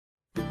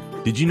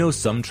Did you know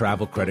some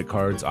travel credit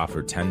cards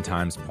offer 10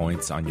 times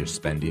points on your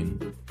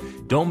spending?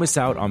 Don't miss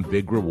out on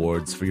big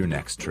rewards for your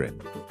next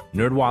trip.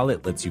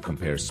 NerdWallet lets you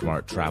compare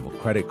smart travel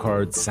credit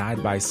cards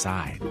side by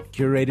side,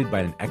 curated by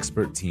an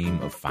expert team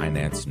of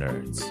finance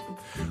nerds.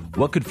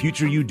 What could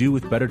future you do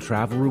with better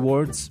travel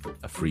rewards?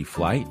 A free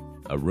flight?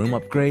 A room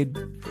upgrade?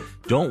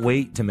 Don't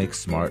wait to make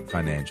smart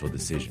financial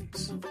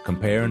decisions.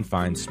 Compare and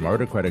find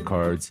smarter credit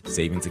cards,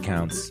 savings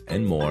accounts,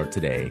 and more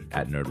today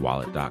at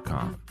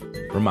nerdwallet.com.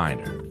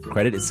 Reminder,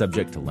 credit is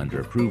subject to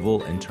lender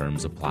approval and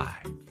terms apply.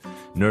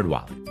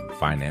 NerdWallet,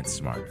 finance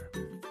smarter.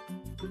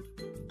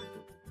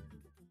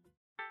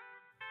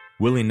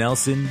 Willie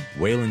Nelson,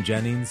 Waylon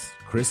Jennings,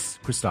 Chris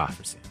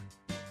Christopherson.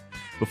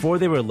 Before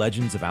they were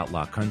legends of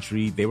outlaw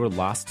country, they were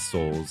lost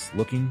souls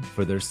looking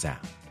for their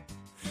sound.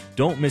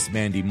 Don't miss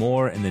Mandy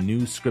Moore and the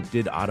new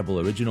scripted Audible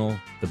original,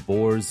 The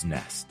Boar's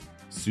Nest,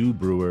 Sue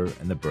Brewer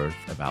and the Birth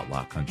of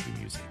Outlaw Country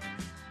Music.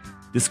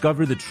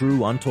 Discover the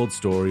true untold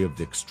story of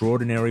the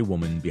extraordinary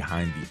woman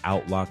behind the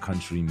outlaw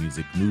country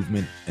music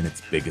movement and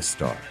its biggest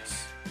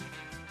stars.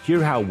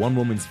 Hear how one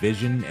woman's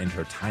vision and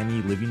her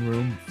tiny living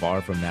room,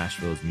 far from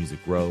Nashville's Music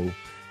Row,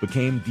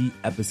 became the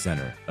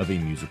epicenter of a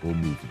musical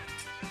movement.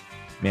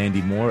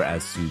 Mandy Moore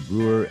as Sue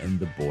Brewer in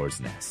The Boar's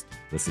Nest.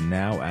 Listen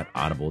now at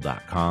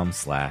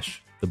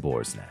audible.com/The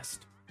Boar's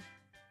Nest.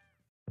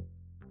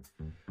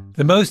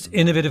 The most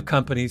innovative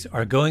companies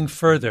are going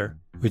further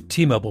with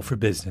T-Mobile for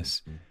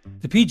Business.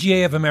 The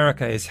PGA of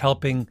America is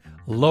helping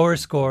lower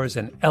scores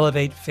and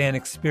elevate fan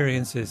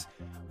experiences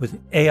with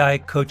AI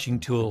coaching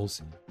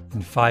tools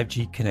and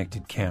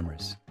 5G-connected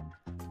cameras.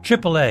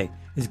 AAA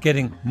is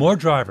getting more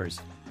drivers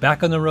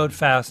back on the road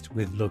fast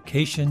with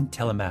location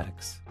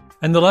telematics.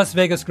 And the Las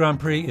Vegas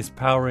Grand Prix is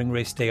powering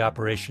race day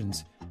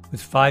operations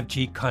with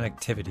 5G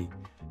connectivity,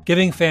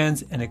 giving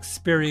fans an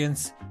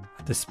experience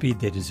at the speed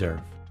they deserve.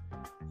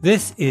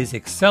 This is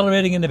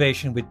accelerating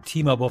innovation with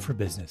T-Mobile for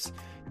Business.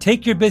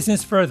 Take your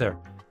business further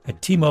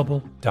at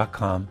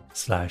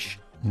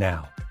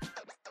T-Mobile.com/now.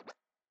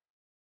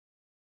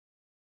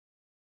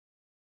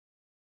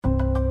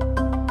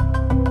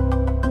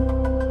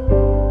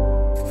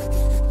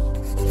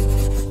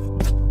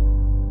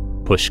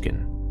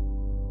 Pushkin.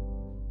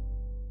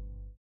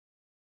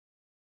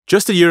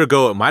 Just a year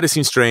ago, it might have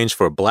seemed strange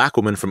for a black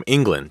woman from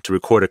England to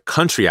record a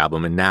country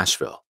album in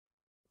Nashville.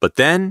 But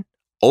then,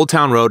 Old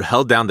Town Road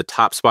held down the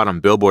top spot on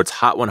Billboard's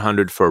Hot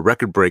 100 for a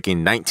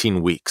record-breaking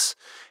 19 weeks,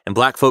 and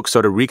black folks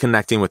started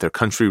reconnecting with their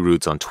country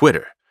roots on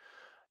Twitter.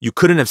 You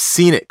couldn't have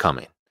seen it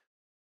coming.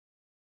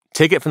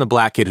 Take it from the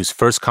black kid whose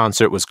first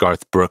concert was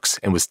Garth Brooks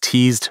and was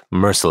teased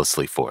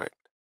mercilessly for it.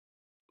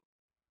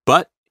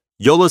 But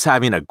Yola's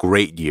having a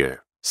great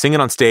year, singing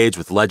on stage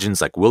with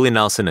legends like Willie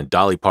Nelson and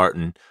Dolly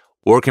Parton,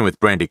 working with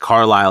Brandi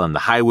Carlile and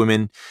the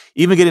Highwomen,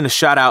 even getting a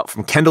shout-out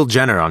from Kendall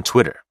Jenner on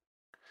Twitter.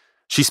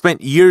 She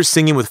spent years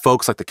singing with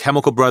folks like the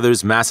Chemical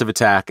Brothers, Massive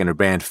Attack, and her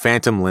band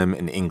Phantom Limb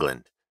in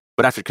England.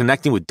 But after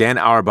connecting with Dan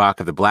Auerbach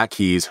of the Black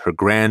Keys, her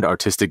grand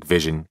artistic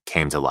vision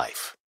came to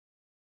life.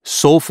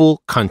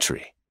 Soulful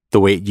country, the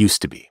way it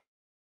used to be.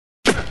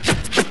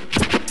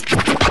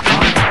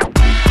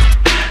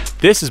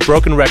 This is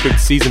Broken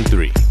Records Season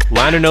 3,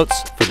 liner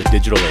notes for the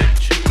digital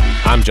age.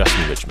 I'm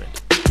Justin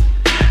Richmond.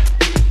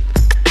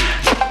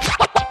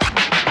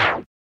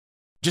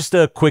 Just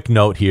a quick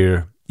note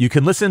here. You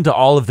can listen to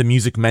all of the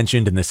music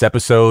mentioned in this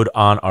episode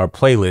on our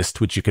playlist,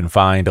 which you can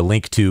find a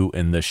link to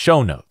in the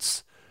show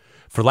notes.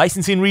 For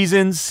licensing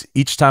reasons,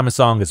 each time a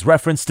song is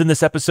referenced in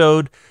this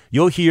episode,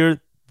 you'll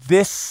hear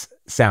this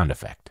sound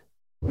effect.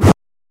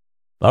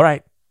 All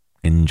right,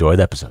 enjoy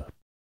the episode.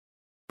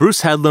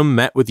 Bruce Headlam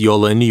met with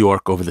Yola in New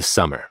York over the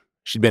summer.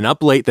 She'd been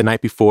up late the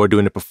night before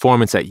doing a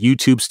performance at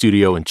YouTube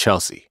Studio in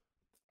Chelsea.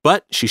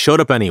 But she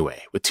showed up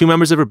anyway, with two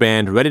members of her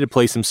band ready to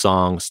play some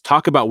songs,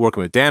 talk about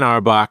working with Dan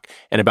Auerbach,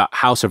 and about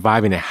how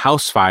surviving a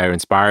house fire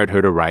inspired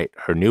her to write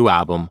her new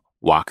album,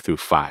 Walk Through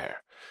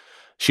Fire.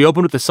 She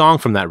opened with a song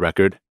from that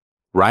record,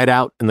 Ride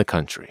Out in the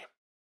Country.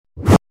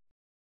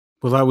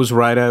 Well, that was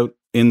Ride Out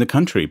in the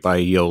Country by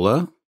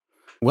Yola.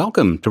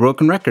 Welcome to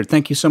Broken Record.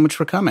 Thank you so much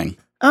for coming.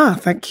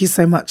 Thank you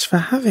so much for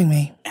having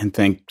me. And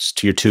thanks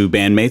to your two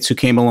bandmates who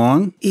came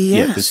along.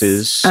 Yes. Yeah, this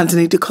is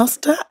Anthony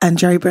DaCosta and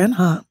Jerry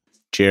Bernhardt.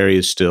 Jerry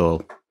is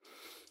still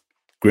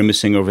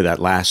grimacing over that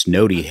last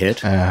note he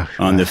hit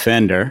on the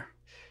Fender.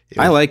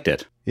 I liked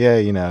it. Yeah,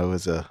 you know, it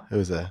was a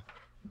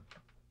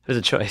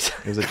choice.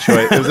 It was a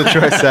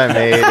choice I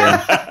made.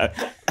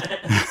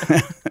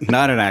 And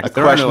not an act. A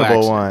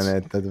questionable one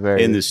at the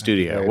very in the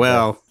studio.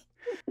 Well,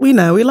 we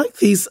know we like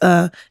these.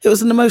 It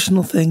was an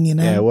emotional thing, you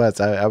know. Yeah, it was.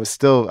 I was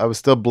still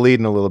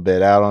bleeding a little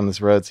bit out on this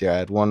road here. I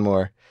had one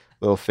more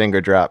little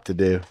finger drop to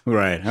do.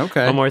 Right.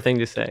 Okay. One more thing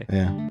to say.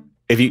 Yeah.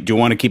 Do you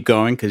want to keep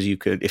going? Because you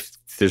could, if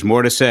there's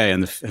more to say on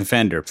the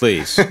Fender,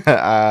 please.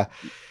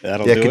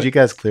 That'll do it. You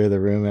guys clear the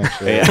room?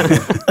 Actually,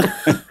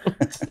 yeah.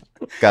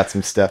 Got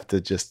some stuff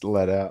to just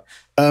let out.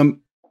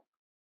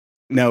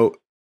 Now,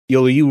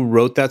 Yola, you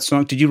wrote that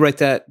song. Did you write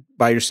that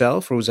by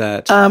yourself, or was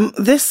that?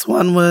 This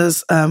one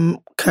was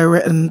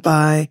co-written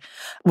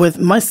with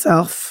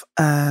myself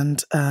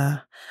and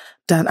Dan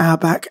Dan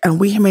Auerbach, and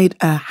we made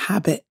a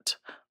habit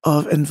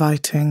of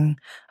inviting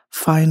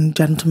fine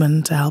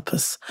gentlemen to help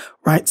us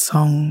write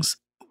songs.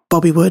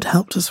 Bobby Wood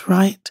helped us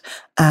write,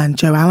 and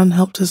Joe Allen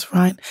helped us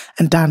write,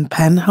 and Dan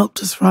Penn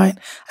helped us write,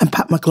 and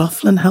Pat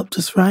McLaughlin helped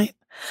us write.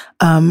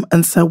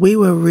 And so we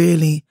were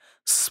really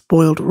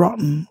spoiled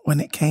rotten when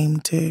it came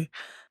to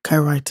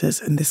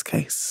co-writers, in this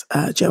case,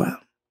 Joe Allen.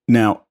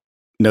 Now,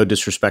 no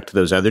disrespect to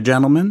those other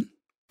gentlemen,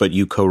 but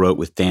you co-wrote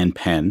with Dan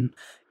Penn.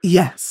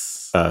 Yes.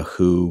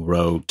 Who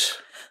wrote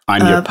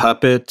I'm Your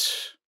Puppet.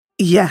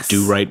 Yes.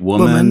 Do Right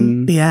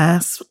Woman.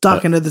 Yes.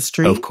 Dark End of the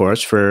Street. Of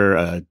course,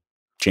 for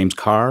James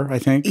Carr, I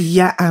think.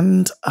 Yeah,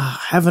 and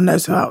heaven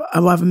knows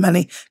however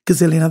many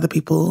gazillion other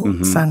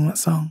people sang that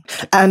song.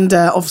 And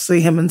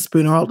obviously him and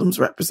Spooner Oldham's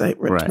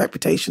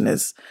reputation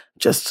is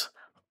just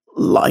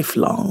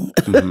lifelong.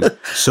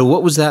 So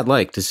what was that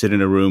like to sit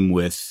in a room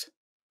with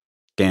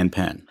Dan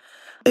Penn?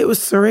 It was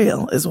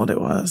surreal, is what it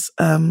was,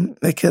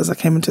 because I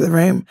came into the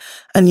room,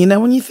 and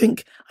when you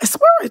think, I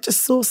swear I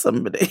just saw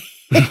somebody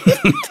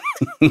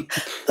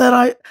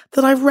that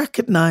I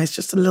recognized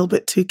just a little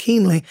bit too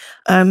keenly,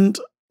 and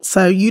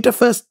so you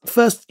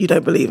first you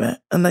don't believe it,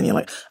 and then you're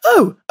like,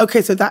 oh,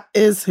 okay, so that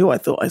is who I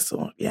thought I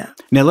saw. Yeah.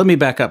 Now let me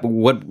back up.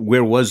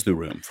 Where was the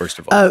room, first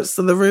of all? Oh,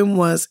 so the room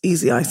was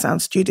Easy Eye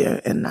Sound Studio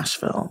in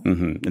Nashville,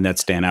 and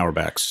that's Dan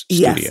Auerbach's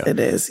studio. Yes, it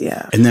is.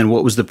 Yeah. And then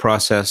what was the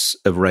process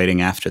of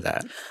writing after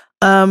that?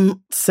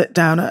 Sit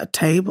down at a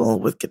table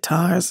with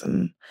guitars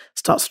and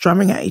start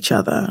strumming at each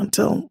other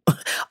until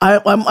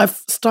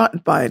I've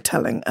started by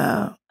telling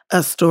a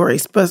story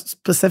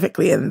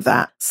specifically in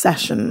that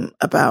session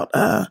about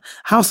a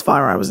house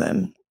fire I was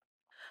in.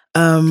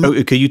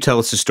 Could you tell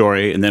us the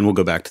story, and then we'll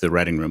go back to the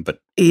writing room?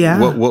 But yeah,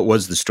 what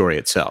was the story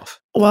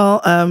itself?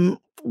 Well,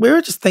 we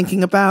were just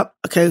thinking about,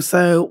 okay,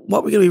 so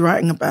what we're going to be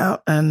writing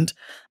about, and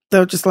they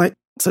were just like,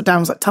 so Dan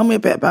was like, tell me a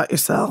bit about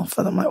yourself,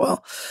 and I'm like,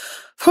 well,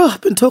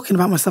 I've been talking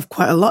about myself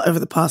quite a lot over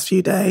the past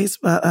few days,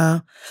 but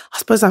I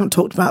suppose I haven't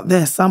talked about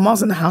this. I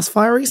was in a house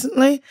fire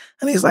recently,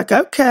 and he's like,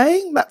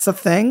 okay, that's a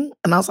thing.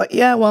 And I was like,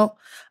 yeah, well,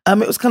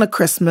 it was kind of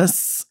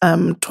Christmas,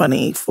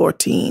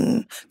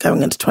 2014,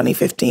 going into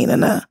 2015,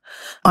 and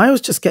I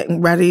was just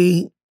getting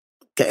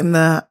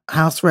the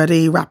house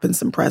ready, wrapping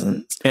some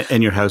presents.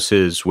 And your house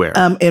is where?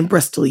 In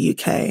Bristol,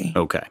 UK.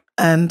 Okay.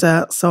 And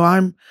so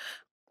I'm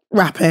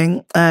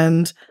wrapping,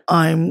 and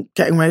I'm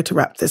getting ready to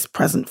wrap this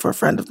present for a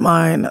friend of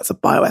mine. That's a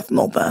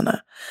bioethanol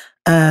burner.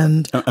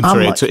 And I'm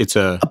sorry, like, it's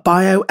a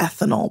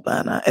bioethanol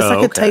burner. It's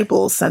like a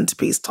table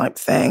centerpiece type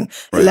thing.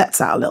 Right. It lets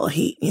out a little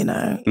heat, You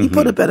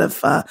put a bit of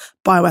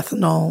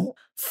bioethanol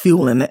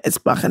fuel in it. It's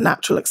like a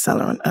natural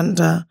accelerant.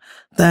 And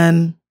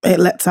then it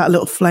lets out a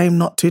little flame,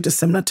 not too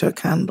dissimilar to a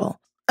candle.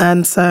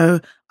 And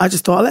so I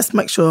just thought, let's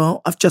make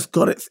sure, I've just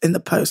got it in the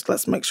post.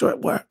 Let's make sure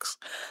it works.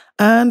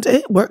 And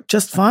it worked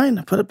just fine.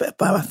 I put a bit of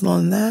bioethanol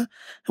in there.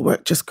 It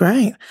worked just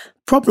great.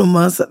 Problem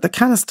was that the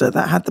canister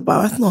that had the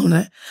bioethanol in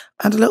it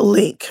had a little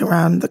leak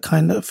around the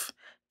kind of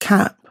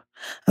cap.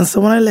 And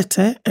so when I lit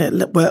it,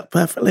 it worked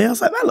perfectly. I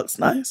was like, that looks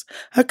nice.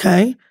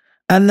 Okay.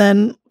 And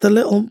then the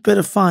little bit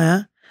of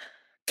fire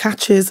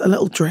catches a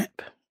little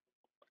drip,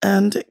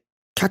 and it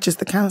catches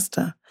the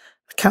canister.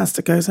 The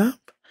canister goes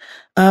up.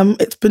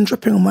 It's been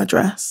dripping on my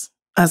dress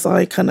as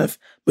I kind of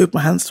move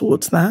my hands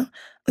towards that.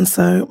 And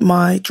so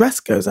my dress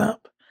goes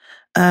up,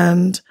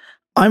 and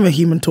I'm a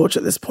human torch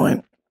at this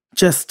point,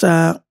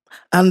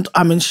 and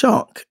I'm in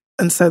shock.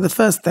 And so the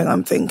first thing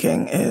I'm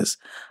thinking is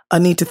I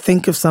need to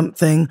think of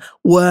something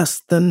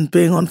worse than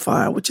being on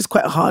fire, which is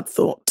quite a hard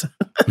thought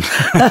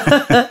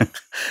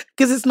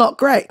because it's not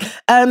great.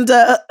 And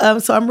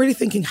so I'm really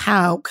thinking,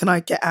 how can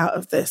I get out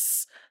of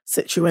this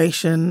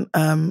situation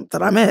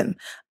that I'm in?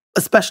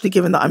 Especially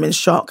given that I'm in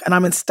shock, and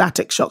I'm in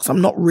static shock, so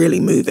I'm not really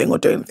moving or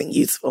doing anything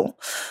useful.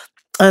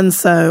 And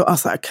so I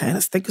was like, okay,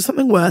 let's think of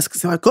something worse,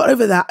 because if I got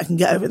over that, I can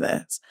get over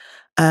this.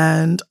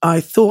 And I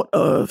thought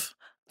of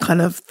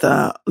kind of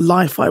the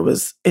life I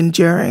was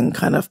enduring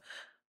kind of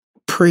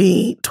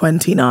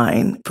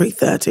pre-29,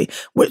 pre-30,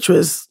 which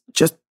was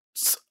just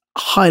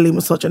highly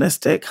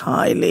misogynistic,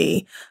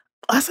 I'd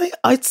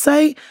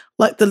say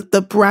like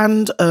the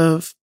brand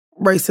of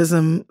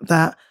racism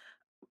that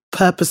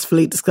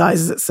purposefully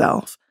disguises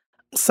itself.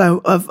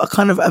 So of a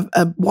kind of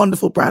a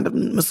wonderful brand of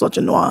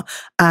misogynoir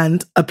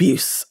and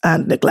abuse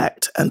and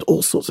neglect and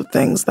all sorts of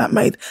things that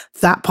made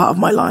that part of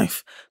my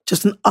life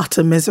just an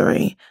utter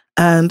misery.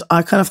 And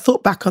I kind of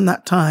thought back on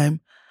that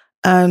time,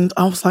 and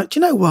I was like,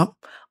 do you know what?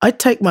 I'd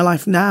take my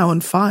life now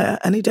on fire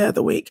any day of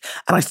the week.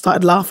 And I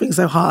started laughing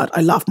so hard,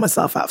 I laughed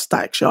myself out of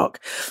static shock.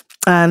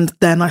 And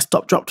then I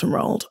stopped, dropped and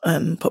rolled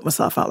and put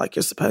myself out like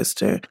you're supposed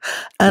to.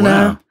 And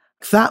wow.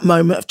 That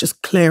moment of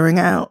just clearing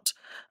out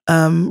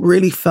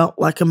really felt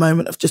like a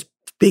moment of just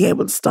being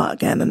able to start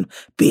again and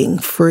being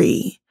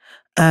free.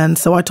 And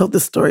so I told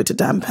this story to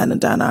Dan Penn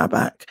and Dan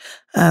Auerbach,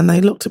 and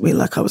they looked at me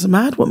like I was a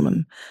mad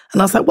woman.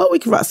 And I was like, well, we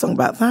could write a song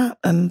about that.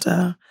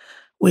 And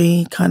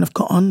we kind of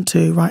got on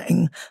to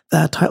writing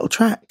the title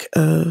track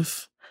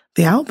of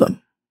the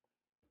album.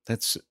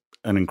 That's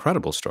an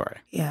incredible story.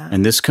 Yeah.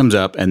 And this comes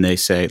up and they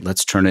say,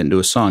 let's turn it into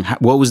a song.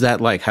 What was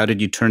that like? How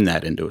did you turn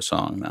that into a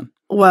song then?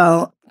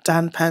 Well,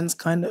 Dan Penn's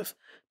kind of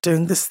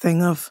doing this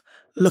thing of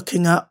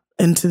looking up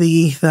into the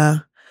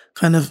ether,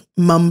 kind of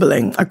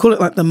mumbling. I call it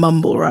like the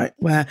mumble, right?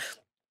 Where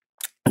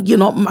you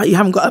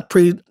haven't got a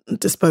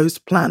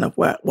predisposed plan of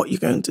what you're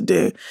going to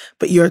do,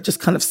 but you're just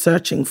kind of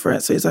searching for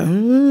it. So he's like,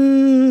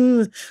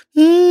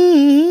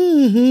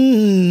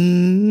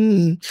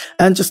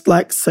 and just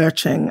like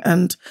searching.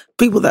 And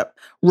people that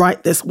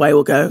write this way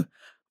will go,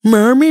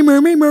 murmy,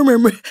 murmy, murmy,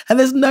 murmy. And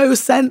there's no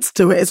sense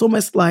to it. It's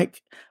almost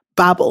like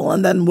babble,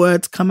 and then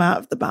words come out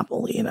of the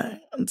babble,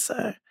 And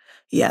so,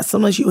 yeah,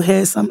 sometimes you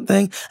hear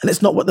something and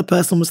it's not what the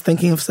person was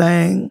thinking of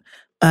saying.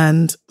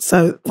 And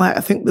so,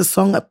 I think the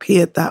song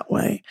appeared that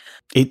way.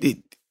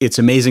 It's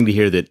amazing to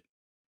hear that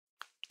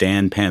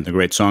Dan Penn, the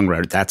great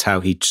songwriter, that's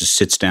how he just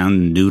sits down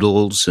and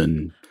noodles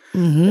and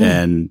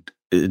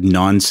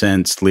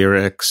nonsense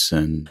lyrics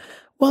and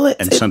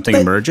something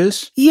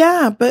emerges.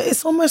 Yeah, but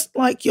it's almost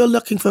like you're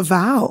looking for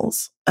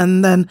vowels,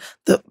 and then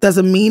there's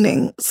a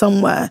meaning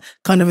somewhere,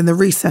 kind of in the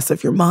recess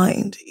of your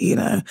mind,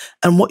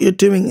 And what you're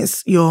doing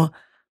is you're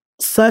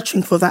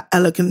searching for that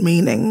elegant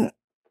meaning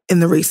in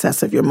the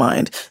recess of your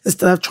mind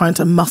instead of trying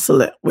to muscle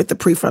it with the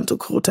prefrontal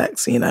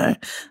cortex,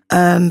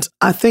 And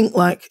I think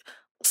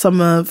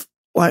some of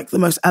the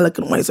most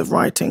elegant ways of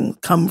writing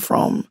come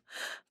from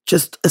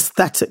just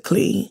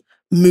aesthetically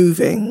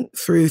moving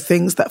through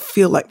things that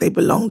feel like they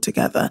belong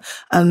together,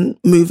 and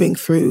moving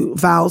through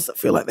vowels that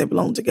feel like they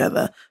belong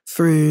together,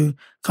 through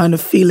kind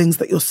of feelings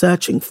that you're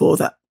searching for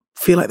that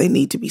feel like they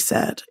need to be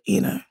said,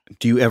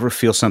 Do you ever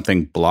feel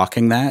something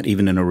blocking that,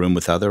 even in a room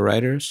with other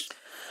writers?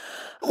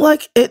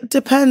 It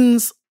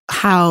depends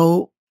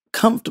how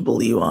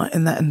comfortable you are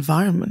in that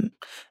environment.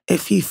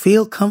 If you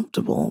feel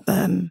comfortable,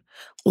 then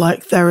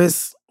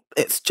it's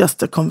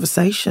just a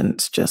conversation.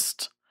 It's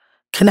just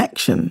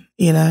connection,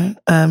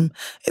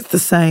 It's the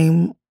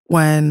same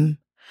when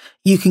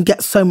you can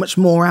get so much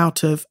more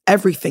out of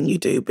everything you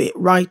do, be it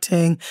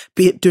writing,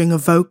 be it doing a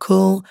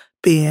vocal,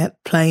 be it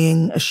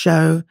playing a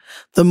show.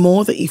 The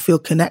more that you feel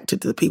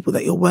connected to the people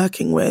that you're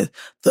working with,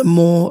 the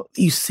more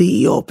you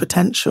see your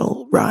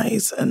potential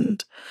rise.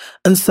 And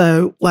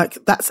so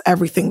that's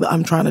everything that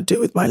I'm trying to do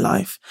with my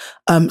life.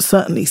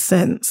 Certainly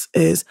since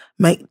is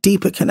make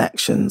deeper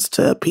connections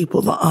to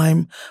people that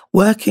I'm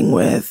working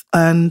with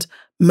and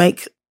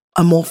make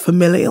a more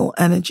familial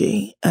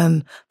energy.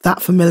 And that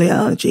familiar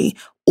energy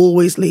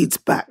always leads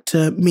back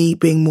to me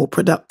being more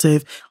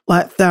productive.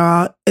 There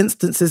are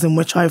instances in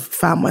which I've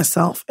found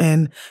myself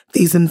in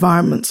these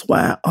environments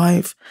where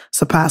I've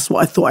surpassed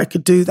what I thought I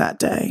could do that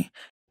day.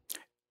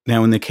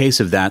 Now, in the case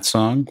of that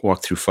song,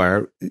 Walk Through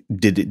Fire,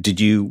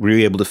 were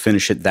you able to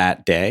finish it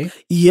that day?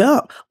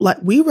 Yeah.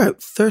 We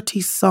wrote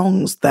 30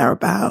 songs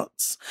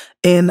thereabouts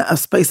in a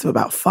space of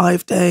about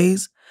 5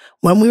 days.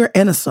 When we were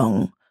in a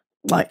song,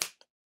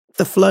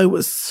 the flow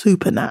was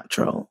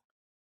supernatural.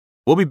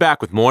 We'll be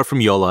back with more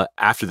from Yola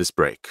after this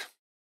break.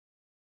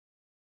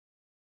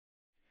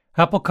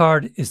 Apple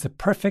Card is the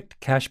perfect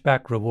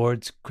cashback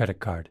rewards credit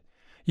card.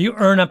 You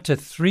earn up to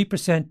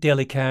 3%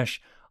 daily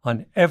cash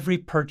on every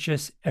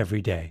purchase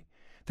every day.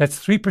 That's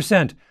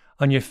 3%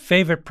 on your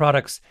favorite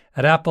products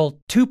at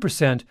Apple,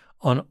 2%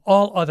 on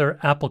all other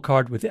Apple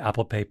Card with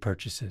Apple Pay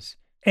purchases,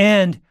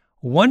 and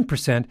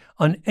 1%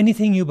 on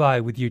anything you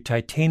buy with your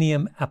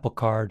titanium Apple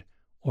Card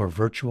or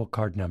virtual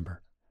card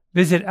number.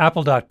 Visit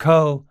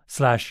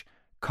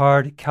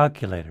apple.co/card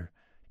calculator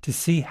to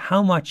see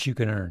how much you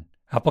can earn.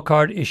 Apple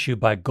Card issued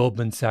by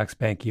Goldman Sachs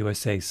Bank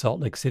USA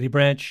Salt Lake City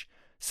branch,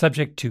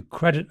 subject to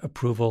credit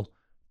approval.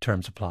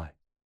 Terms apply.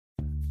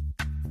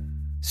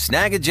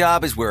 Snag a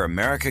Job is where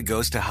America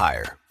goes to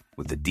hire,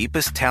 with the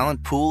deepest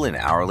talent pool in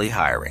hourly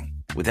hiring.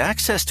 With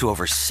access to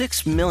over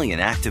 6 million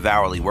active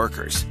hourly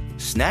workers,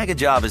 Snag a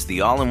Job is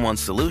the all-in-one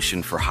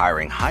solution for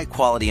hiring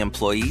high-quality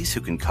employees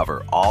who can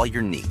cover all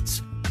your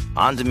needs.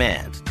 On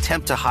demand,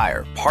 temp to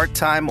hire,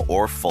 part-time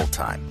or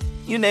full-time.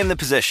 You name the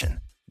position.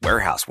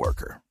 Warehouse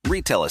worker,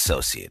 retail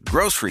associate,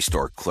 grocery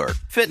store clerk,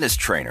 fitness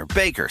trainer,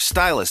 baker,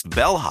 stylist,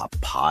 bellhop,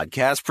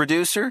 podcast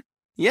producer.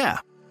 Yeah,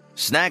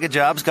 Snag a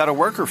Job's got a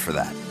worker for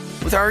that.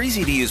 With our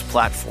easy-to-use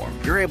platform,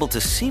 you're able to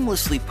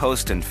seamlessly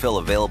post and fill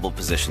available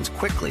positions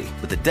quickly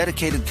with a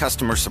dedicated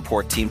customer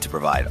support team to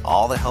provide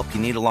all the help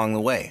you need along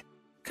the way.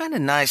 Kind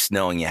of nice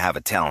knowing you have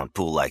a talent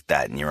pool like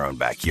that in your own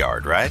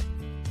backyard, right?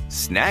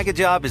 Snag a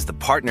Job is the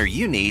partner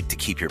you need to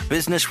keep your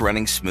business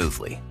running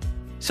smoothly.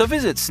 So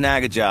visit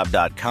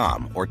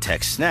snagajob.com or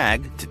text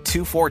snag to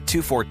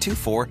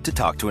 242424 to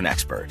talk to an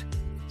expert.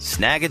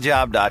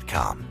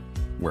 Snagajob.com,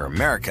 where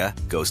America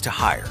goes to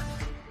hire.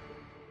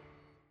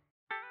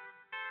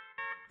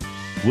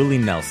 Willie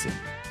Nelson,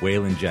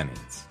 Waylon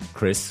Jennings,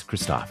 Chris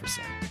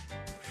Christopherson.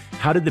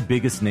 How did the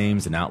biggest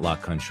names in outlaw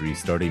country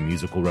start a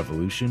musical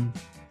revolution?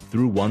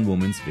 Through one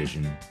woman's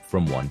vision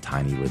from one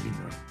tiny living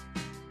room.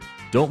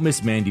 Don't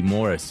miss Mandy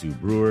Moore as Sue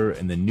Brewer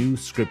in the new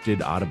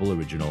scripted Audible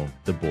original,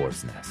 The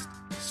Boar's Nest,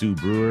 Sue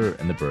Brewer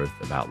and the Birth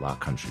of Outlaw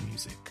Country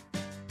Music.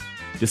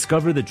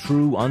 Discover the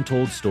true,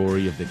 untold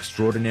story of the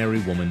extraordinary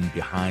woman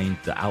behind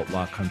the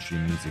outlaw country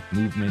music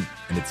movement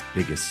and its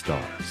biggest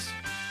stars.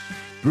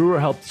 Brewer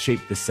helped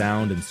shape the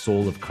sound and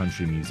soul of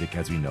country music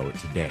as we know it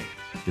today,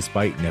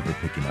 despite never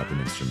picking up an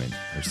instrument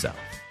herself.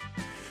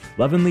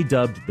 Lovingly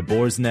dubbed the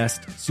Boar's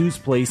Nest, Sue's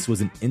Place was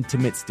an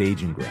intimate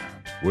staging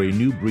ground where a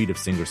new breed of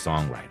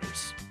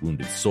singer-songwriters,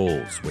 wounded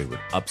souls, wayward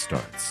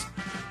upstarts,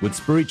 would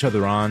spur each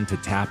other on to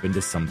tap into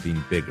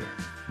something bigger,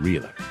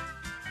 realer.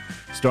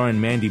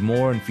 Starring Mandy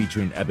Moore and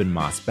featuring Eben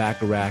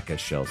Moss-Bacharach as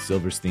Shel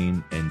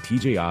Silverstein and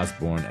TJ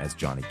Osborne as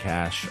Johnny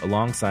Cash,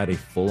 alongside a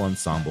full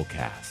ensemble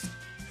cast.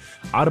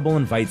 Audible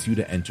invites you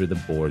to enter the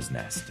Boar's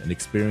Nest and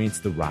experience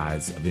the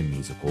rise of a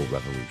musical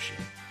revolution.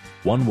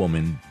 One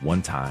woman,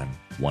 one time,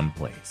 one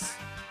place.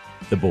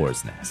 The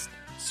Boar's Nest,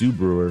 Sue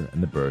Brewer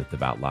and the birth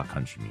of outlaw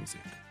country music.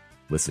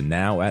 Listen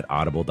now at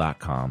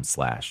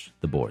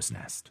audible.com/The Boar's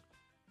Nest.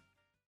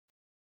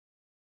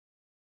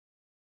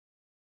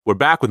 We're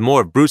back with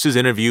more of Bruce's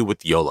interview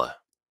with Yola.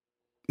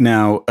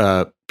 Now,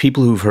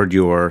 people who've heard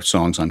your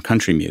songs on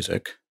country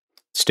music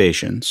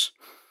stations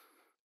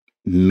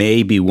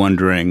may be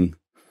wondering,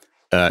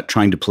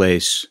 trying to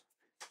place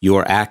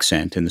your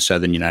accent in the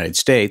southern United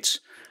States.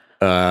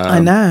 I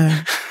know.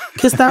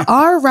 Because there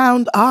are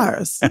round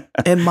R's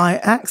in my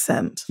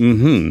accent.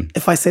 Mm-hmm.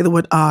 If I say the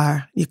word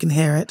R, you can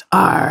hear it.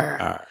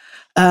 R.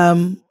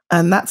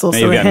 And that's also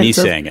now you a got hint me of,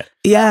 saying it.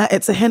 Yeah,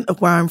 it's a hint of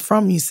where I'm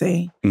from, you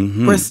see.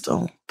 Mm-hmm.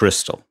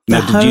 Bristol.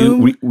 Now,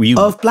 were you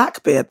of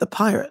Blackbeard, the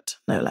pirate,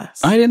 no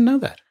less. I didn't know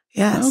that.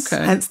 Yes,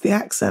 okay. Hence the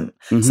accent.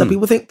 Mm-hmm. So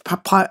people think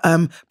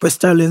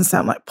Bristolians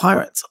sound like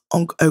pirates.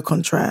 Au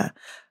contraire,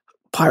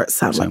 pirates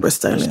sound like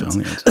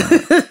Bristolians.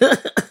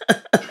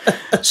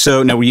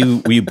 So now, were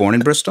you born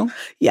in Bristol?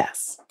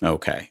 Yes.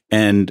 Okay.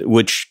 And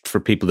which, for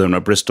people who don't know,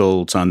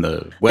 Bristol, it's on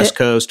the west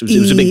coast. It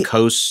was a big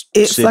coast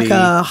it's city. It's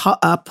like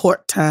a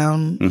port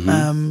town.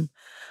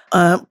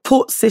 Mm-hmm.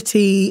 Port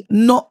city,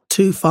 not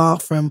too far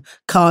from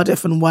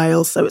Cardiff and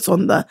Wales. So it's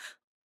on the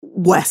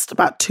west,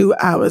 about 2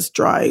 hours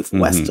drive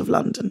west of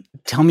London.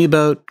 Tell me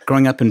about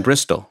growing up in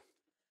Bristol.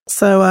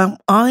 So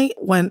I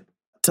went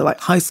to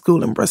like high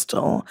school in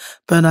Bristol,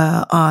 but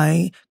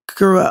I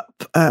grew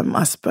up,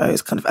 I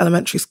suppose, kind of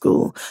elementary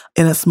school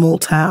in a small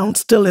town,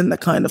 still in the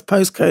kind of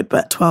postcode,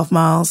 but 12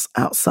 miles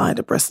outside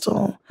of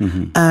Bristol.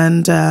 Mm-hmm.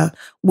 And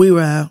we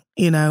were,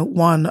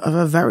 one of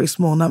a very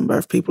small number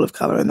of people of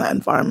colour in that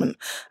environment.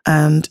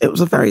 And it was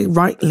a very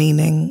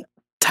right-leaning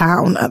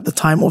town at the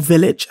time, or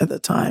village at the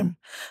time.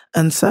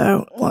 And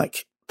so,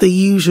 like, the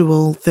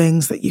usual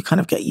things that you kind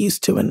of get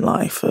used to in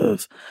life,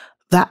 of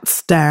that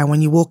stare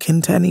when you walk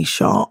into any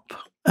shop,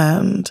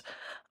 and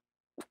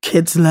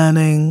kids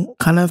learning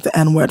kind of the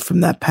N-word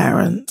from their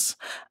parents,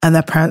 and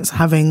their parents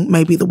having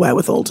maybe the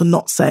wherewithal to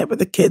not say it, but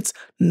the kids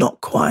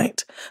not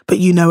quite. But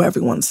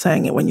everyone's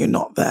saying it when you're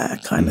not there,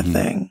 kind of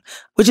thing,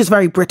 which is a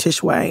very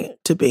British way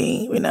to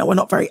be. We're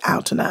not very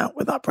out and out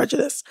with our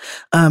prejudice.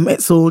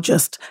 It's all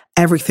just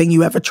everything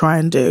you ever try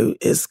and do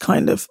is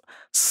kind of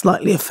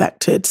slightly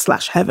affected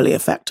 / heavily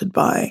affected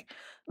by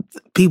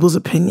people's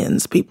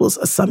opinions, people's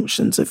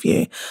assumptions of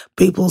you,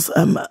 people's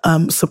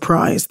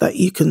surprise that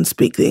you can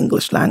speak the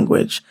English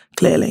language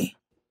clearly.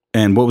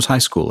 And what was high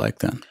school like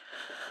then?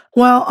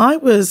 Well, I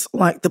was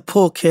like the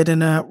poor kid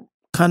in a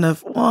kind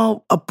of,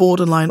 a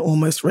borderline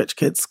almost rich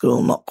kid's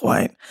school, not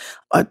quite.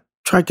 I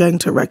tried going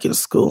to a regular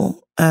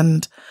school,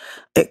 and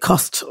it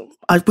cost,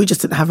 we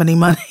just didn't have any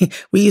money.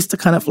 We used to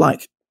kind of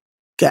like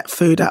get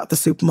food out of the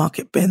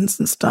supermarket bins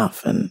and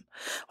stuff. And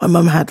my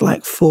mum had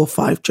like 4 or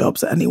 5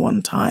 jobs at any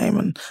one time.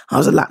 And I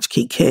was a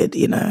latchkey kid,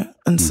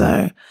 And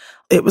so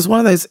it was one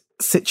of those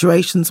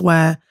situations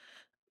where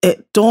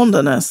it dawned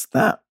on us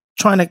that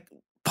trying to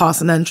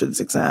pass an entrance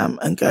exam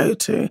and go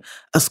to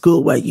a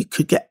school where you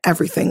could get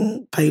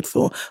everything paid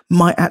for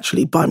might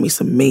actually buy me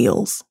some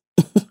meals.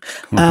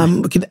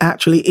 We could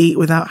actually eat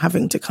without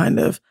having to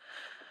kind of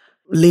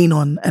lean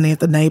on any of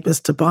the neighbours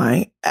to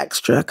buy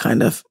extra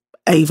kind of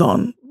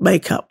Avon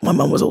makeup. My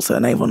mum was also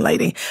an Avon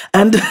lady,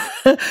 and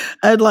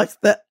I'd like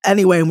that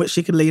any way in which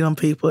she could lean on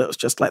people. It was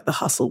just like the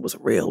hustle was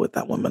real with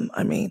that woman.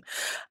 I mean,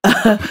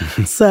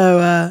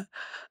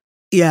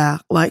 yeah,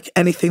 like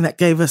anything that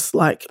gave us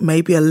like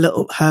maybe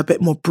her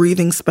bit more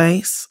breathing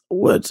space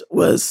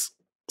was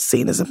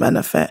seen as a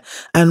benefit.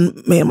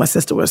 And me and my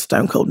sister were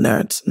stone cold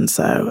nerds, and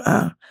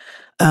so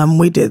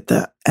we did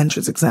the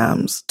entrance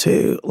exams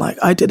to, like,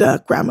 I did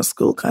a grammar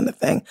school kind of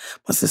thing.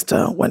 My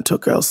sister went to a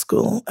girls'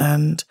 school,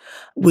 and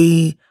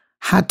we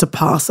had to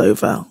pass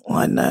over,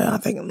 I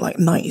think like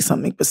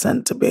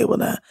 90-something% to be able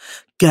to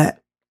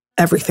get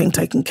everything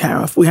taken care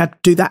of. We had to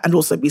do that and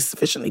also be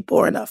sufficiently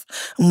poor enough.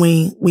 And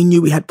we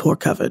knew we had poor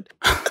covered.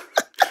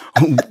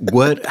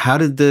 How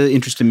did the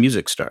interest in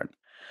music start?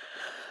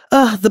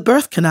 The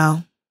birth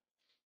canal.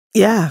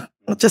 Yeah,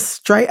 just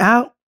straight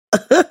out.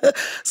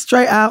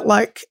 Straight out,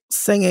 like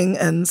singing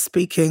and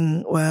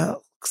speaking were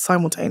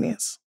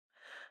simultaneous.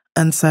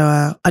 And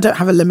so I don't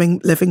have a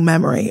living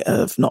memory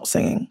of not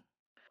singing.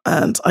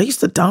 And I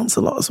used to dance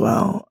a lot as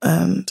well.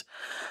 And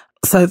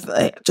So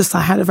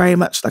I had a very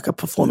much like a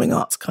performing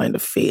arts kind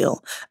of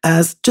feel,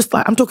 as just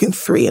like, I'm talking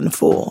 3 and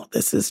 4.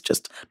 This is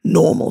just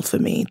normal for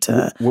me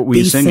to what were be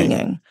you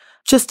singing?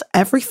 Just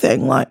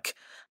everything, like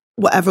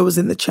whatever was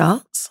in the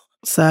charts.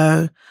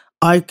 So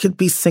I could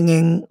be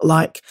singing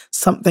like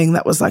something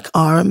that was like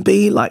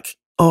R&B, like,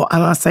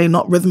 and I say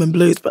not rhythm and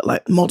blues, but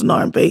like modern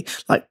R&B,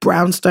 like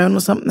Brownstone or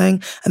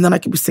something. And then I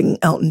could be singing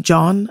Elton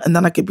John, and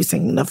then I could be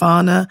singing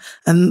Nirvana,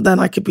 and then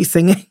I could be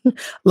singing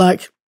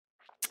like,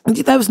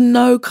 there was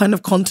no kind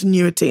of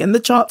continuity, and the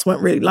charts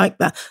weren't really like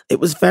that. It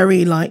was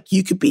very like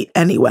you could be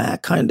anywhere,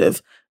 kind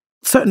of.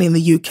 Certainly in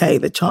the UK,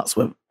 the charts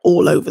were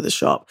all over the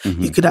shop.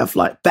 Mm-hmm. You could have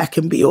like Beck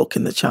and Bjork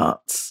in the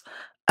charts,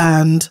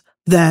 and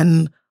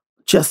then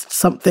just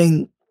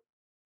something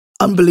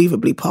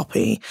unbelievably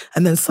poppy,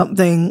 and then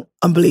something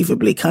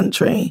unbelievably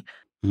country.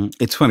 Mm-hmm.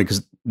 It's funny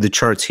because the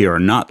charts here are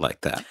not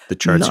like that. The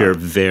charts here are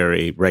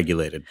very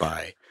regulated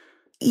by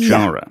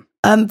genre.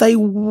 And they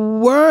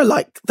are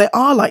like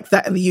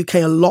that in the UK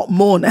a lot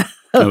more now.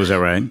 Oh, is that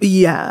right?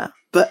 Yeah.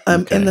 But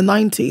in the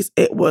 90s,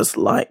 it was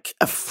like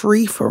a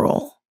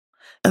free-for-all.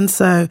 And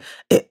so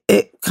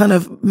it kind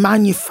of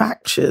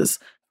manufactures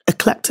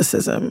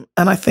eclecticism.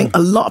 And I think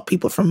a lot of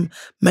people from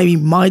maybe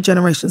my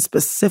generation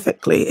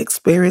specifically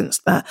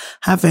experienced that,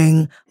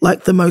 having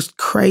like the most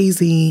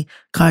crazy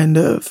kind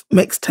of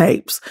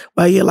mixtapes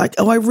where you're like,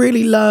 oh, I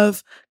really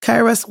love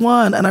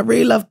KRS-One and I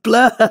really love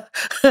Blur.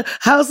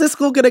 How's this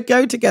all going to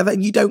go together?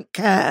 And you don't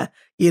care,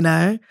 you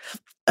know?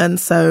 And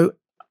so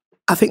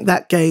I think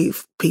that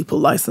gave people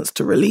license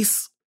to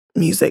release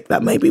music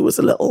that maybe was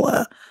a little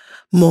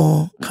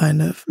more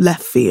kind of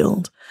left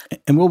field.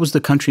 And what was the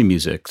country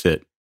music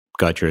that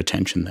got your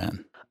attention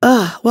then?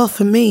 Well,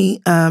 for me,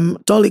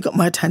 Dolly got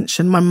my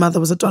attention. My mother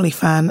was a Dolly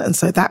fan, and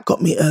so that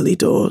got me early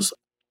doors.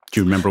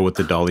 Do you remember what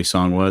the Dolly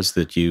song was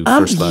that you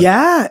first loved?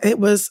 Yeah, it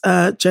was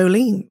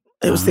Jolene.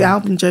 It was the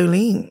album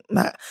Jolene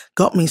that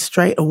got me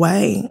straight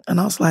away.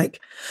 And I was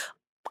like,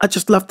 I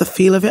just loved the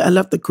feel of it. I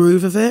loved the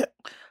groove of it.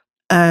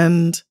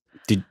 And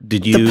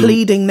did you... the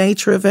pleading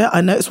nature of it. I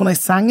noticed when I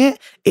sang it,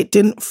 it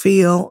didn't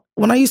feel...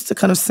 When I used to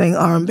kind of sing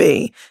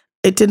R&B,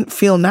 it didn't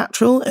feel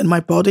natural in my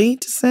body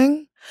to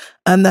sing.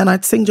 And then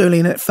I'd sing Jolene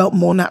and it felt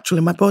more natural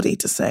in my body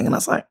to sing. And I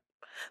was like,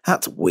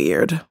 that's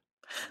weird.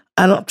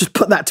 And I'll just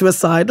put that to a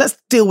side. Let's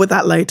deal with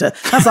that later.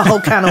 That's a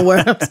whole can of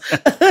worms.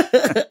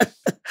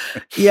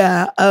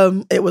 Yeah,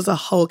 it was a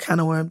whole can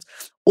of worms.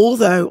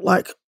 Although,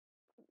 like,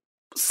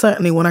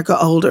 certainly when I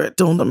got older, it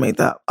dawned on me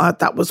that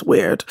that was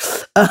weird.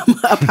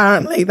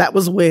 Apparently, that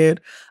was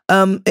weird.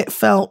 It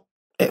felt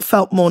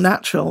more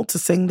natural to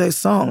sing those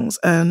songs.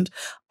 And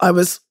I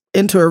was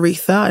into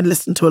Aretha. I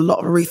listened to a lot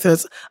of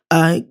Aretha's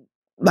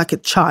like a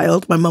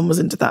child. My mum was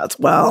into that as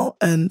well.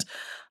 And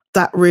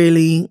that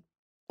really,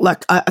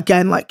 like,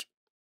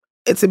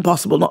 it's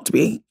impossible not to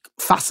be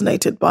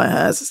fascinated by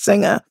her as a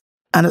singer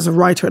and as a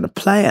writer and a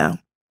player.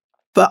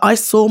 But I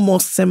saw more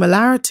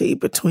similarity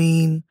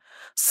between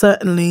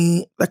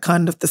certainly the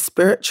kind of the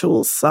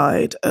spiritual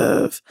side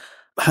of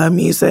her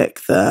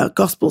music, the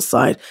gospel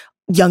side.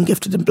 Young,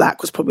 Gifted and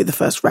Black was probably the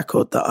first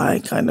record that I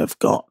kind of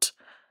got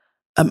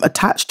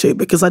attached to,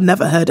 because I'd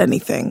never heard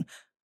anything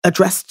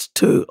addressed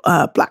to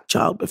a Black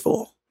child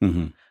before.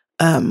 Mm-hmm.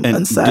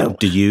 And so,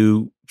 did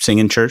you sing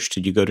in church?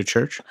 Did you go to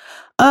church?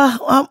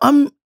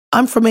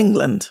 I'm from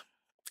England.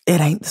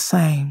 It ain't the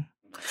same.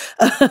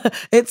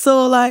 It's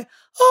all like,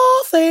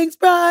 all things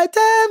bright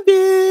and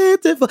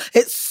beautiful.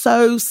 It's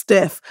so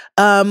stiff.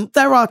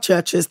 There are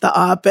churches that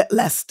are a bit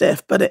less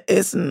stiff, but it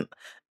isn't.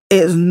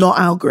 It is not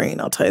Al Green.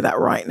 I'll tell you that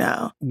right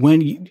now.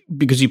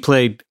 Because you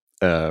played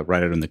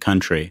right out in the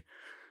country,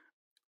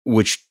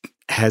 which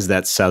has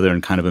that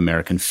Southern kind of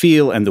American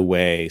feel, and the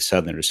way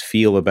Southerners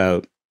feel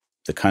about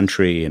the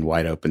country and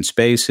wide open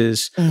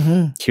spaces.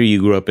 Mm-hmm. Here you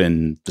grew up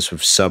in the sort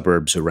of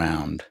suburbs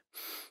around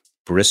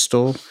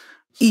Bristol.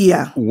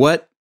 Yeah.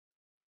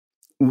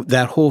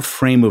 That whole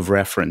frame of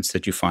reference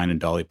that you find in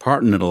Dolly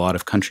Parton and a lot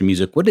of country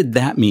music, what did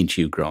that mean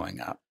to you growing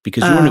up?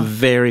 Because you were in a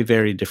very,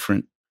 very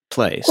different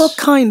place. Well,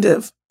 kind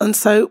of. And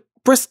so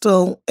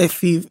Bristol,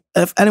 if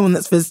anyone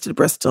that's visited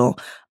Bristol,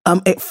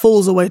 it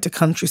falls away to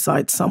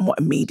countryside somewhat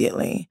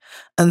immediately.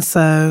 And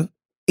so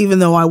even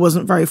though I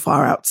wasn't very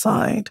far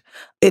outside,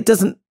 it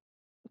doesn't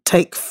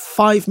take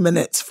 5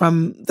 minutes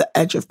from the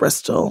edge of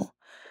Bristol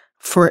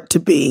for it to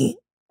be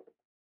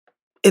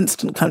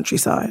instant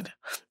countryside.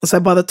 And so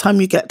by the time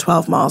you get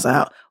 12 miles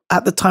out,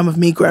 at the time of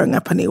me growing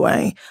up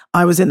anyway,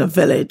 I was in a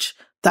village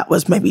that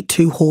was maybe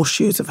 2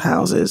 horseshoes of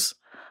houses,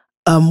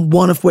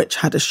 one of which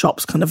had a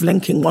shops kind of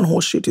linking one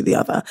horseshoe to the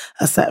other,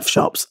 a set of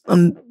shops.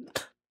 And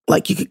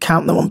like you could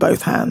count them on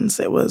both hands.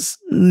 It was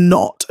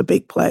not a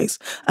big place.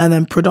 And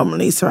then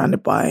predominantly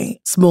surrounded by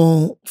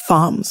small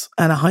farms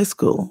and a high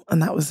school.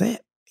 And that was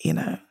it, you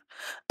know.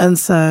 And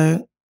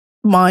so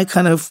my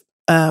kind of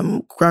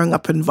growing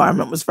up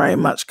environment was very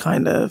much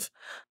kind of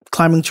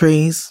climbing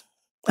trees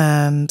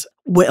and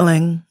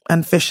whittling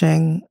and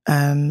fishing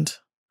and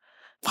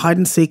hide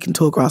and seek in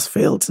tall grass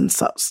fields and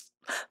such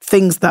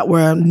things that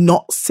were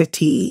not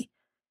city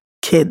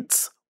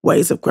kids'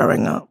 ways of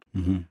growing up.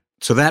 Mm-hmm.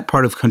 So that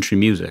part of country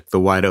music, the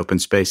wide open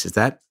spaces,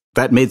 that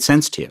made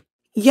sense to you?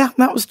 Yeah,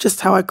 that was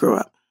just how I grew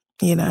up.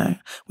 You know,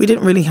 we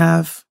didn't really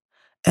have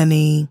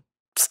any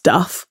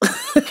stuff.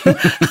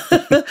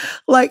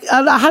 Like,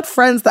 and I had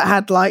friends that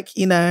had, like,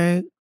 you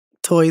know,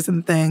 toys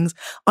and things.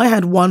 I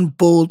had one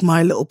bald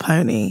My Little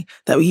Pony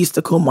that we used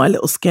to call My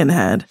Little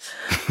Skinhead.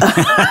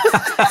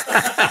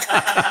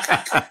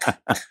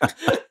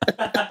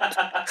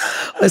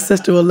 My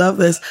sister will love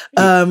this.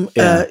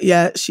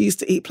 She used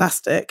to eat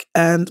plastic,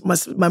 and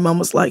my mum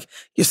was like,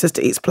 "Your sister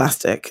eats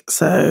plastic,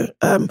 so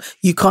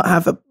you can't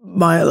have a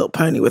My Little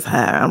Pony with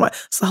hair." I'm like,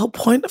 "It's the whole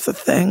point of the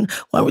thing.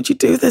 Why would you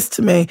do this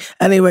to me?"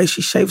 Anyway,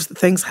 she shaves the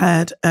thing's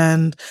head,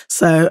 and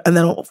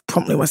then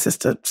promptly my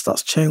sister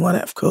starts chewing on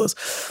it, of course.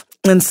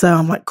 And so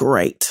I'm like,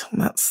 great.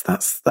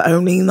 That's the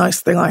only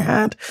nice thing I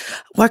had.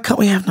 Why can't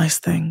we have nice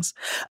things?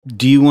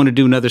 Do you want to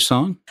do another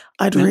song?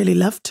 I'd really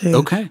love to.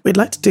 Okay. We'd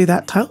like to do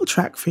that title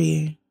track for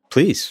you.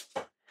 Please.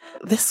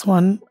 This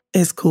one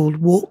is called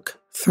Walk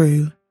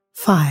Through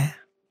Fire.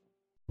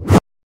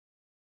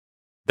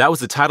 That was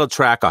the title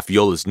track off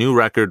Yola's new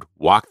record,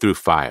 Walk Through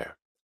Fire.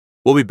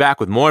 We'll be back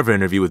with more of our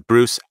interview with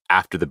Bruce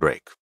after the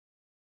break.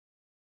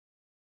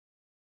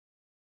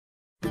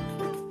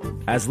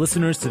 As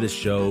listeners to this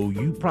show,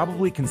 you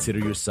probably consider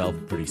yourself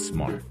pretty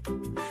smart.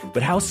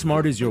 But how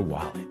smart is your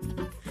wallet?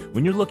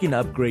 When you're looking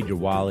to upgrade your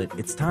wallet,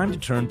 it's time to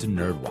turn to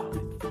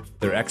NerdWallet.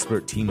 Their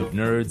expert team of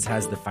nerds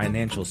has the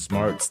financial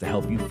smarts to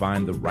help you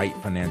find the right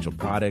financial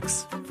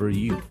products for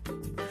you.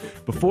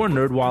 Before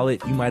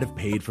NerdWallet, you might have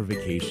paid for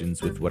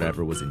vacations with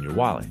whatever was in your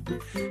wallet.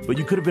 But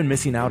you could have been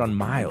missing out on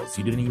miles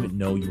you didn't even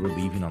know you were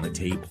leaving on the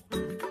table.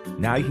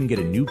 Now you can get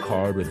a new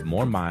card with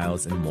more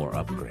miles and more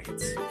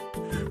upgrades.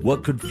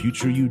 What could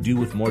future you do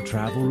with more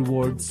travel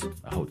rewards?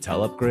 A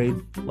hotel upgrade?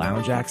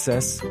 Lounge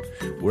access?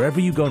 Wherever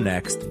you go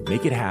next,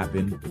 make it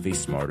happen with a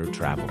smarter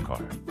travel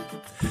card.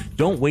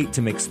 Don't wait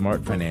to make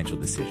smart financial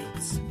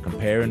decisions.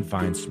 Compare and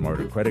find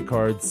smarter credit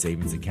cards,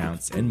 savings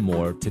accounts, and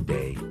more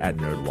today at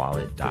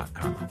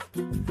nerdwallet.com.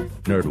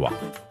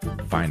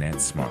 NerdWallet.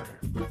 Finance smarter.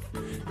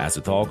 As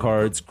with all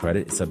cards,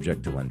 credit is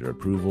subject to lender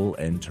approval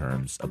and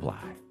terms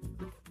apply.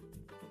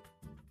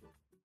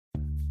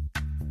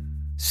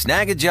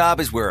 Snag a Job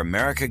is where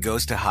America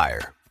goes to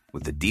hire,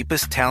 with the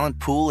deepest talent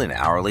pool in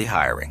hourly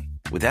hiring.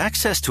 With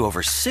access to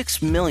over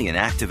 6 million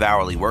active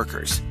hourly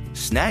workers,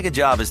 Snag a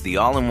Job is the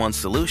all-in-one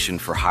solution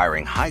for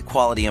hiring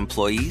high-quality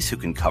employees who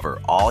can cover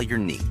all your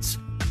needs.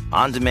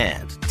 On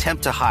demand,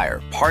 temp to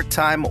hire,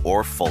 part-time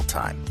or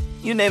full-time.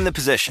 You name the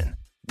position.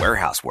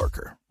 Warehouse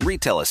worker,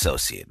 retail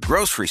associate,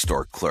 grocery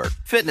store clerk,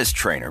 fitness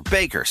trainer,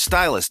 baker,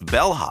 stylist,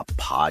 bellhop,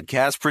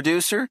 podcast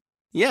producer.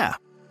 Yeah,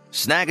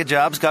 Snag a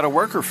Job's got a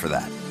worker for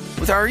that.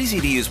 With our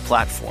easy-to-use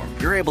platform,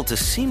 you're able to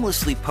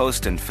seamlessly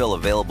post and fill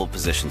available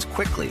positions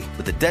quickly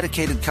with a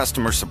dedicated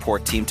customer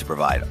support team to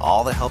provide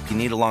all the help you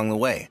need along the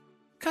way.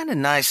 Kind of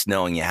nice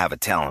knowing you have a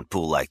talent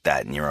pool like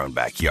that in your own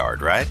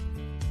backyard, right?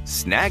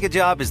 Snag a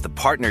Job is the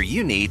partner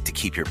you need to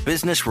keep your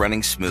business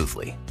running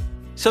smoothly.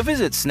 So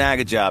visit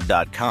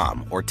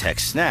snagajob.com or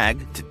text snag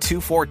to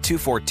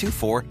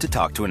 242424 to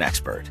talk to an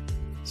expert.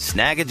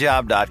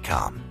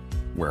 Snagajob.com,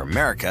 where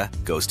America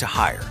goes to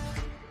hire.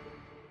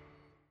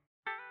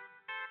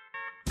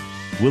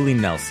 Willie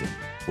Nelson,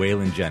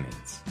 Waylon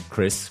Jennings,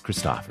 Chris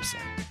Christopherson.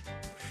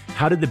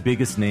 How did the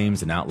biggest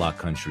names in outlaw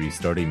country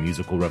start a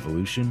musical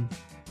revolution?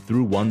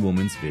 Through one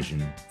woman's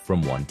vision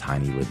from one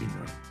tiny living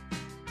room.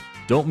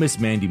 Don't miss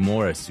Mandy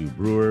Moore as Sue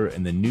Brewer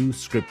in the new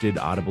scripted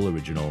Audible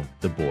original,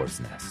 The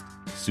Boar's Nest,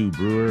 Sue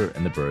Brewer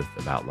and the Birth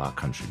of Outlaw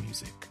Country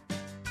Music.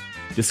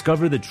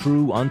 Discover the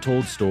true,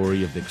 untold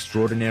story of the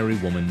extraordinary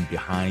woman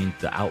behind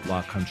the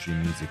outlaw country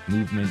music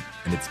movement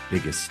and its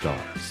biggest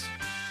stars.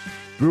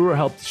 Brewer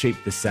helped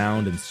shape the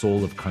sound and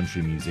soul of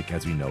country music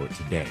as we know it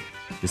today,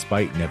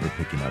 despite never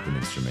picking up an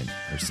instrument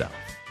herself.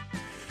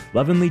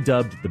 Lovingly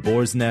dubbed The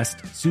Boar's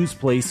Nest, Sue's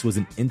place was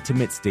an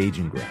intimate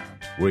staging ground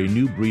where a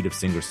new breed of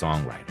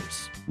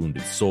singer-songwriters,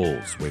 wounded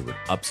souls, wayward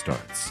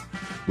upstarts,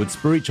 would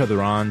spur each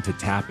other on to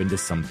tap into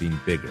something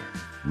bigger,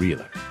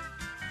 realer.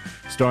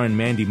 Starring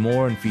Mandy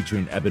Moore and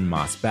featuring Eben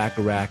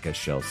Moss-Bacharach as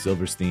Shel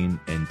Silverstein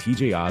and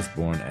TJ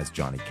Osborne as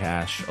Johnny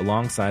Cash,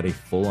 alongside a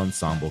full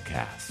ensemble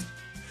cast.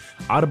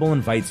 Audible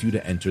invites you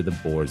to enter the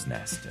Boar's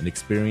Nest and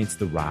experience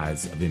the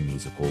rise of a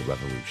musical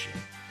revolution.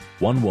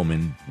 One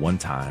woman, one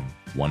time,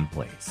 one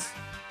place.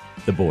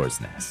 The Boar's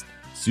Nest,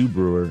 Sue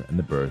Brewer and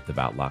the Birth of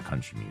Outlaw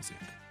Country Music.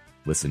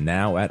 Listen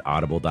now at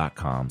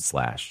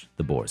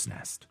audible.com/The Boar's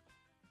Nest.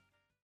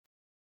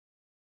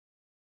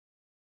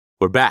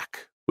 We're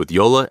back with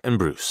Yola and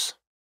Bruce.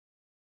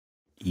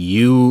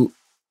 You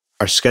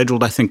are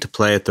scheduled, I think, to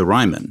play at the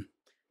Ryman.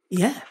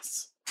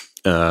 Yes.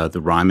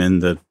 The Ryman,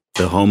 the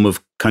home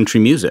of country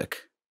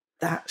music.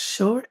 That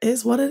sure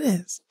is what it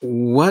is.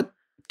 What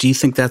do you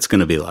think that's going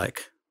to be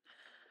like?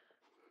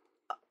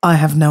 I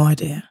have no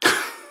idea.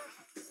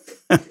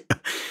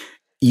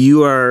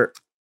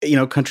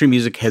 Country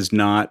music has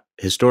not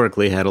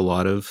historically had a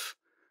lot of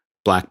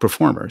Black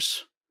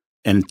performers.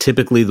 And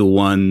typically the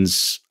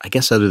ones, I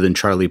guess other than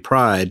Charlie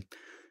Pride,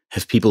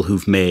 have people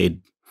who've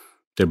made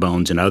their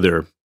bones in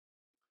other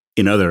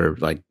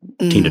like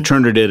Tina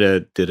Turner did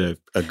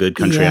a good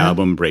country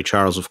album. Ray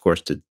Charles, of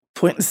course, did.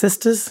 Pointer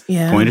Sisters,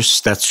 yeah.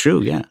 Pointers, that's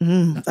true, yeah.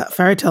 That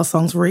fairy tale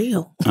song's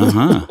real.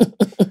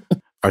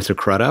 Arthur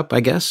Crudup, I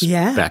guess.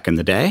 Yeah. Back in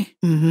the day.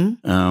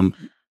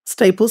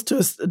 Staples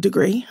to a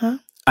degree, huh?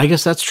 I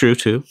guess that's true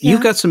too. Yeah.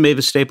 You've got some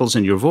Mavis Staples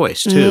in your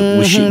voice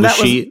too.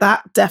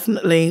 That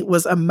definitely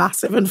was a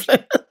massive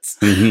influence.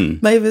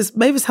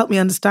 Mavis helped me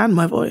understand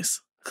my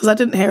voice because I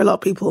didn't hear a lot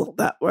of people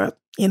that were,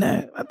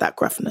 at that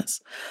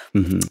gruffness.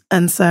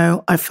 And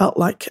so I felt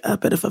like a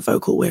bit of a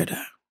vocal weirdo.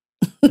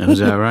 Was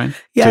that right?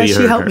 Yeah,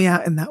 she helped me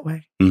out in that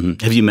way.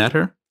 Have you met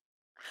her?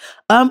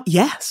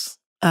 Yes.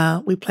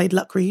 We played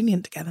Luck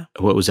Reunion together.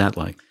 What was that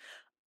like?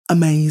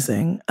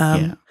 Amazing.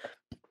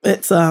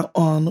 It's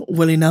on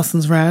Willie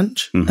Nelson's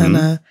ranch.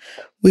 And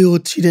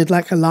she did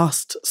like a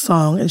last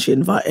song and she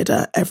invited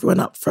everyone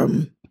up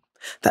from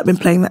that had been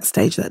playing that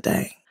stage that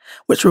day,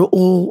 which were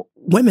all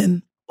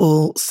women,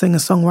 all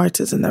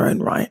singer-songwriters in their own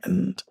right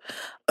and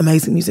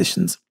amazing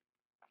musicians.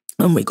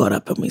 And we got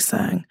up and we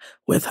sang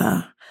with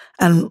her.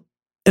 And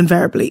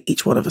invariably,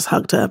 each one of us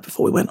hugged her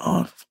before we went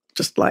off,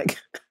 just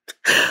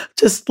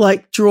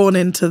like drawn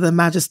into the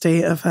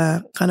majesty of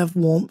her kind of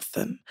warmth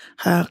and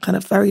her kind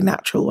of very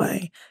natural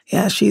way.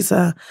 Yeah, she's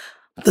the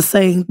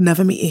saying,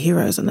 never meet your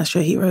heroes unless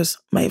your heroes,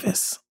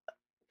 Mavis,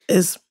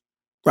 is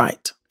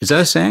right. Is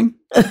that a saying?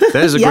 That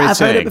is a great I've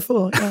saying. heard it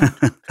before.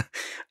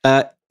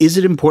 Yeah. Is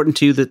it important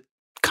to you that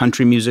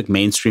country music,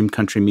 mainstream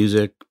country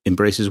music,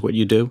 embraces what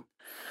you do?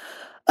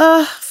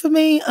 For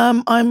me,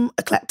 I'm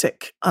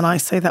eclectic, and I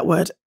say that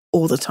word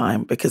all the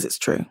time because it's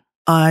true.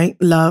 I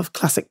love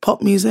classic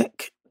pop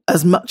music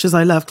as much as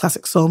I love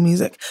classic soul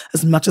music,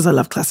 as much as I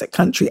love classic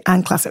country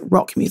and classic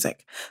rock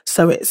music.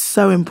 So it's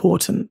so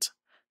important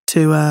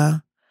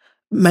to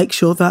make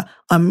sure that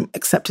I'm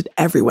accepted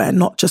everywhere,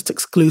 not just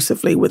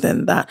exclusively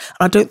within that.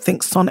 And I don't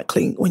think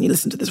sonically, when you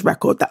listen to this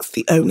record, that's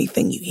the only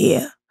thing you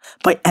hear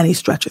by any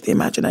stretch of the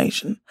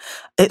imagination.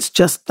 It's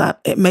just that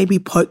it maybe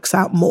pokes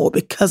out more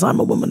because I'm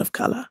a woman of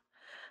color.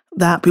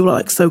 That people are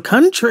like, so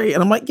country.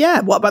 And I'm like, yeah,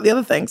 what about the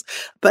other things?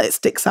 But it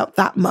sticks out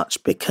that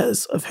much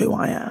because of who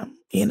I am,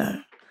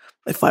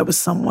 If I was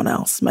someone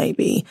else,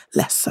 maybe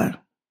less so.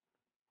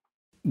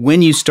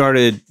 When you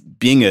started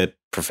being a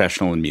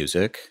professional in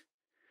music,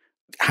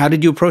 how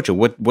did you approach it?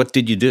 What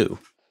did you do?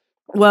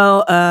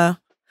 Well,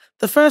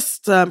 the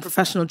first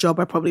professional job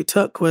I probably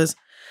took was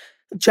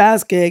a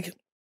jazz gig.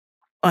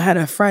 I had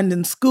a friend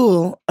in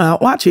school.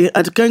 Actually, I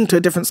was going to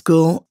a different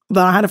school,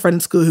 but I had a friend in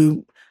school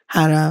who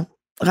had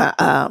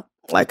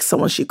like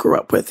someone she grew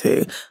up with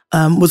who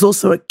was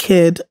also a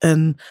kid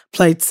and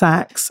played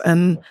sax.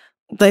 And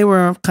they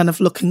were kind of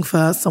looking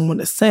for someone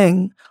to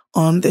sing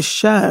on this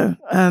show.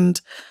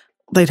 And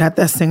they'd had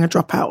their singer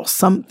drop out or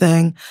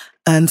something.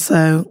 And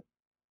so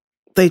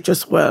they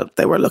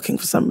were looking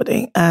for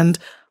somebody. And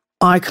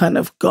I kind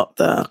of got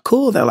the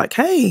call. They're like,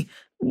 hey,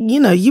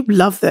 you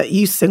love that.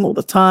 You sing all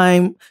the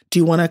time. Do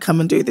you want to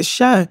come and do this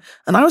show?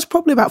 And I was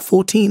probably about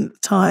 14 at the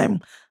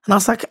time. And I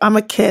was like, I'm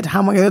a kid. How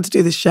am I going to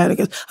do this show? And he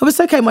goes, oh, it's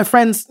okay. My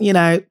friend's,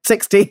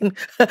 16.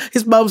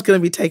 His mom's going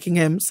to be taking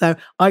him. So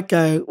I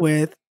go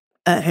with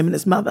him and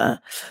his mother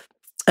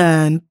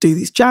and do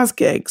these jazz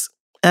gigs.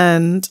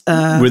 And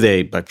were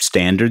they like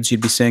standards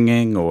you'd be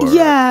singing? Or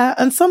yeah.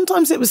 And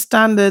sometimes it was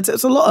standards. It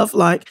was a lot of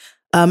like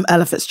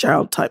Ella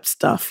Fitzgerald type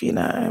stuff,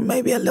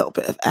 maybe a little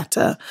bit of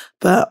Etta,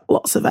 but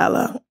lots of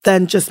Ella.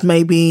 Then just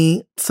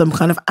maybe some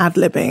kind of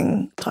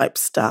ad-libbing type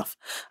stuff.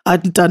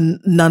 I'd done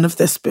none of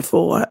this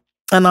before.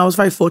 And I was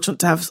very fortunate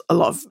to have a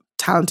lot of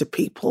talented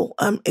people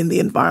in the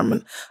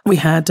environment. We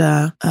had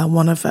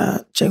one of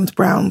James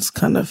Brown's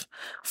kind of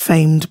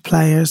famed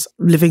players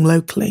living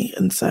locally.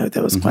 And so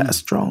there was quite a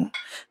strong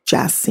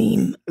jazz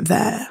scene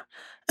there.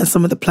 And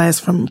some of the players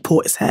from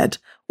Portishead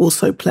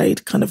also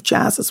played kind of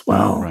jazz as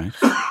well. Oh,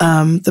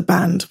 right. The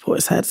band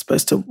Portishead,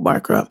 supposed to where I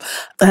grew up.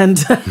 And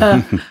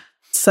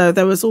so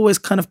there was always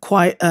kind of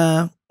quite,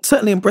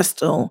 certainly in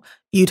Bristol,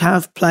 you'd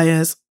have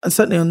players, and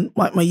certainly on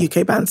like my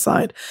UK band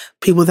side,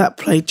 people that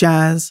played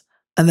jazz,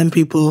 and then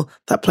people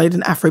that played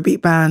in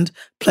Afrobeat band,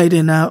 played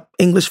in a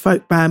English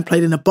folk band,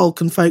 played in a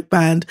Balkan folk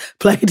band,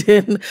 played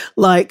in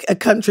like a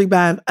country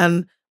band,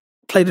 and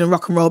played in a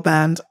rock and roll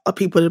band.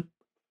 People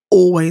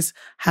always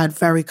had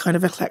very kind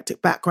of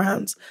eclectic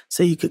backgrounds.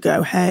 So you could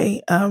go,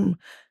 hey,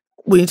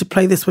 we need to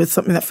play this with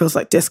something that feels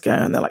like disco,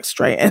 and they're like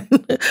straight in.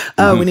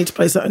 We need to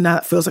play something now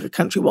that feels like a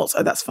country waltz.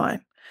 Oh, that's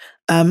fine.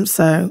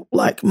 So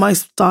like my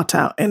start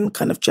out in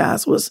kind of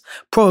jazz was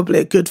probably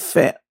a good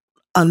fit,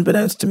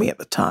 unbeknownst to me at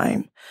the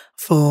time,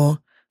 for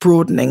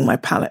broadening my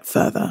palette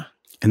further.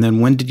 And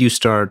then when did you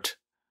start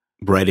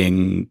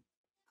writing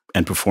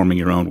and performing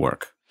your own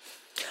work?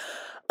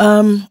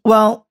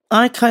 Well,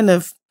 I kind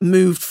of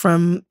moved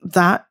from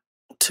that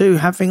to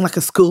having like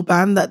a school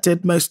band that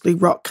did mostly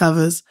rock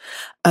covers.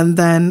 And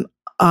then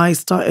I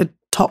started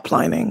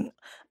toplining.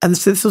 And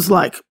so this was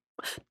like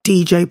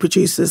DJ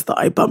producers that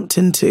I bumped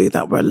into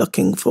that were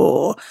looking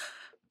for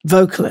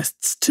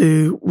vocalists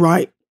to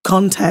write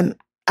content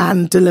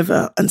and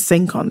deliver and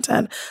sing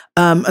content.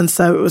 And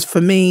so it was,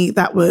 for me,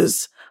 that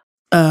was...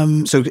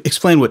 so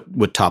explain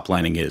what top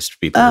lining is to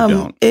people who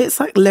don't. It's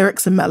like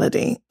lyrics and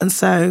melody. And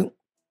so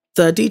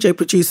the DJ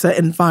producer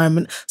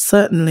environment,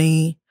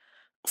 certainly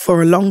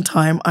for a long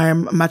time, I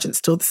imagine it's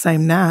still the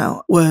same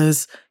now,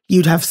 was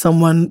you'd have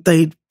someone,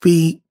 they'd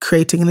be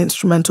creating an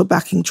instrumental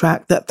backing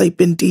track that they've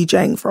been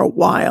DJing for a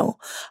while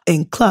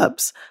in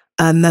clubs.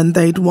 And then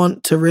they'd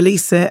want to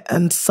release it.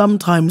 And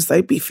sometimes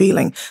they'd be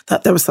feeling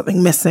that there was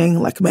something missing,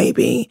 like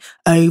maybe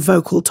a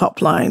vocal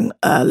top line,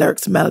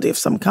 lyrics and melody of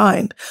some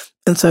kind.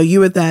 And so you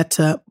were there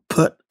to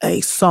put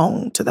a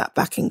song to that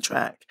backing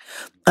track.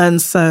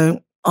 And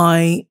so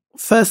I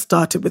first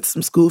started with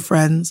some school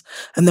friends,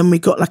 and then we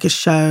got like a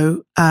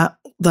show at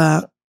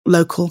the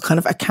local kind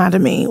of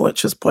academy,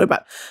 which was probably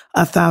about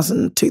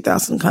 1,000,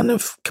 2,000 kind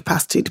of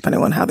capacity,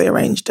 depending on how they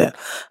arranged it.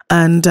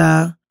 And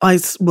I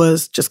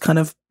was just kind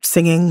of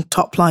singing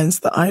top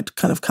lines that I'd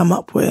kind of come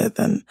up with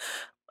and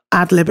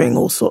ad-libbing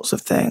all sorts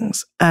of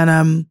things.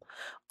 And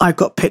I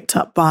got picked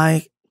up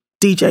by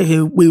DJ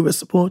who we were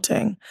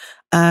supporting.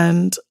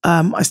 And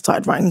I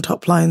started writing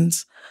top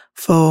lines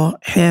for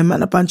him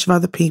and a bunch of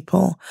other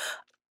people.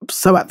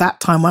 So at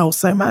that time, I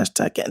also managed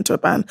to get into a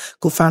band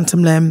called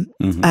Phantom Limb.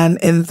 Mm-hmm. And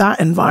in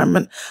that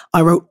environment,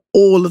 I wrote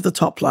all of the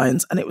top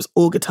lines, and it was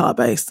all guitar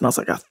based. And I was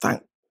like, oh,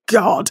 thank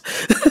God.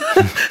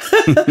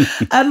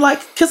 And like,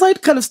 because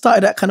I'd kind of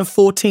started at kind of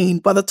 14.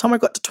 By the time I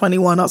got to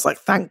 21, I was like,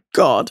 thank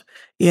God,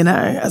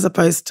 as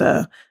opposed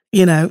to,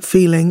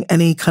 feeling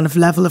any kind of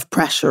level of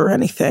pressure or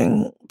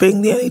anything,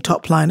 being the only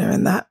top liner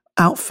in that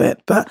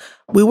outfit. But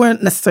we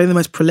weren't necessarily the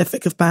most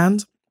prolific of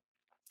bands,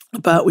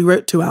 but we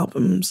wrote 2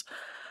 albums.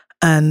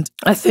 And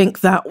I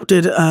think that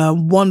did a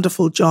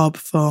wonderful job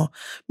for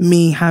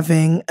me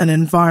having an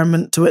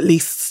environment to at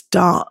least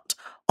start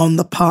on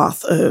the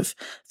path of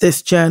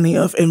this journey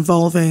of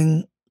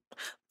involving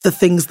the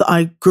things that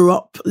I grew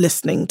up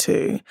listening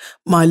to.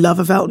 My love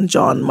of Elton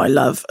John, my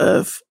love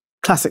of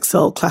classic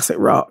soul, classic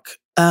rock,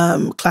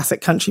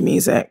 classic country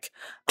music,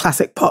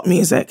 classic pop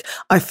music.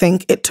 I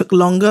think it took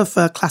longer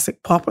for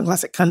classic pop and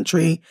classic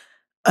country,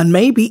 and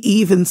maybe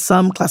even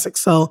some classic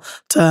soul,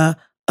 to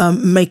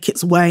make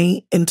its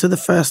way into the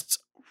first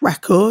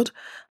record.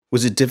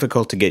 Was it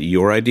difficult to get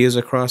your ideas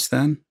across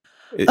then?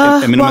 It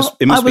must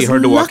be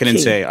hard to walk in and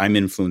say, I'm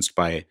influenced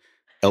by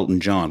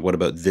Elton John. What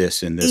about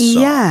this in this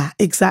song? Yeah,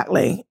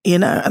 exactly.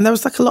 And there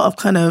was like a lot of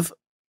kind of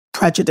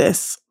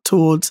prejudice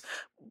towards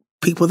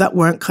people that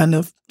weren't kind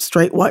of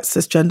straight, white,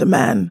 cisgender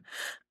men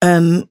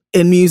in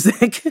music.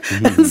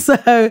 Mm-hmm. And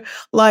so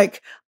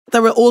like,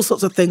 there were all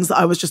sorts of things that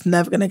I was just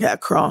never going to get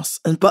across.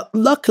 But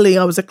luckily,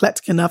 I was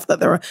eclectic enough that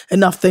there were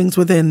enough things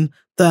within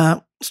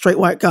the straight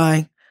white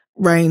guy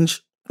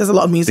range. There's a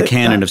lot of music. The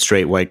canon of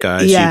straight white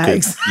guys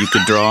you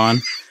could draw on.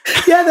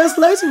 Yeah, there's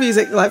loads of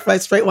music like by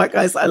straight white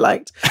guys that I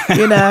liked,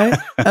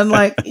 and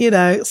like,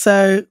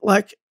 so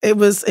like it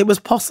was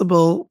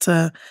possible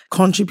to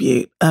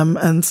contribute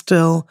and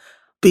still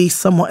be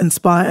somewhat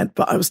inspired.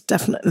 But I was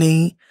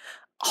definitely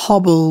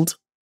hobbled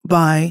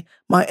by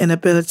my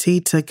inability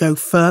to go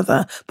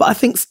further. But I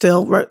think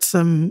still wrote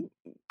some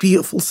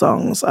beautiful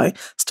songs. I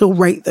still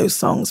rate those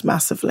songs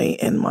massively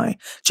in my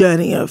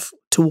journey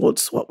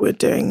towards what we're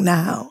doing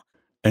now.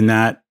 And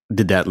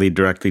did that lead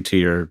directly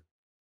to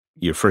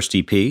your first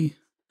EP?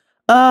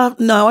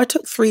 No, I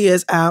took 3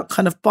 years out,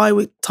 kind of by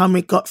the time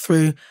we got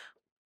through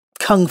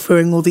kung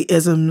fuing all the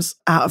isms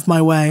out of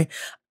my way.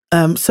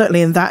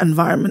 Certainly in that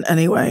environment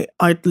anyway,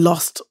 I'd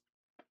lost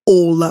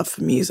all love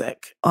for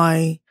music.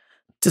 I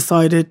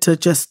decided to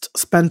just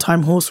spend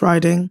time horse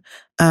riding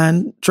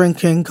and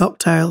drinking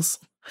cocktails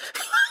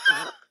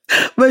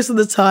most of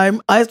the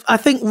time. I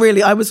think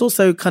really I was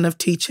also kind of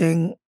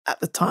teaching at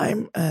the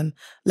time and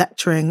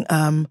lecturing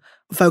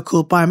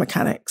vocal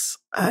biomechanics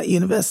at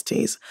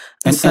universities.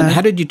 And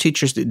how did you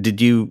teach is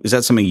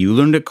that something you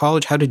learned at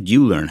college? How did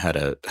you learn how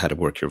to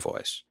work your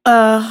voice?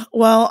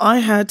 Well, I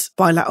had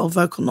bilateral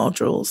vocal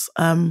nodules,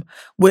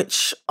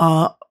 which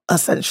are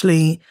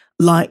essentially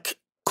like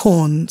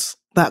corns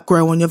that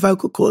grow on your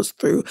vocal cords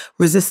through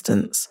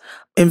resistance,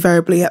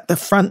 invariably at the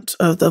front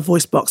of the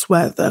voice box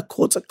where the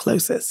cords are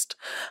closest,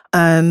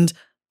 and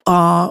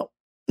are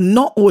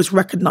not always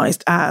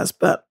recognized as,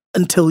 but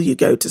until you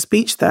go to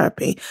speech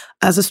therapy,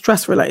 as a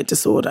stress-related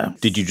disorder.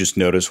 Did you just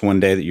notice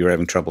one day that you were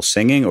having trouble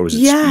singing, or was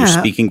it your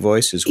speaking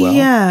voice as well?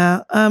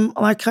 Yeah,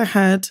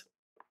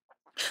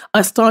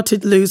 I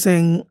started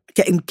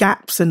getting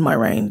gaps in my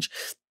range.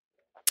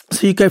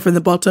 So you go from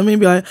the bottom and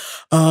be like,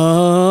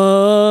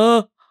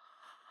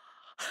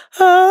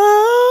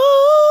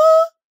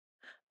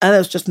 and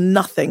there's just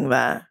nothing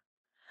there.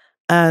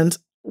 And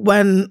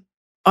when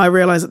I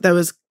realized that there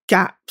was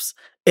gaps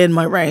in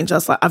my range, I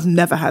was like, I've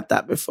never had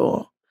that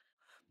before.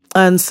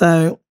 And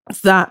so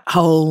that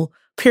whole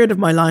period of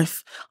my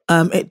life,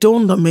 it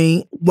dawned on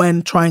me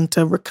when trying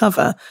to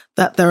recover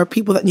that there are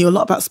people that knew a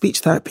lot about speech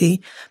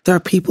therapy. There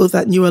are people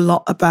that knew a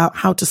lot about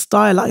how to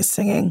stylize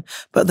singing,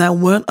 but there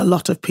weren't a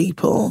lot of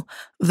people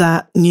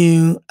that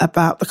knew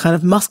about the kind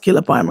of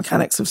muscular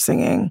biomechanics of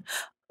singing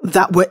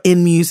that were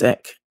in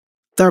music.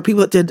 There are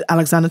people that did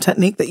Alexander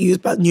technique that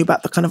knew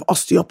about the kind of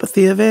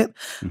osteopathy of it.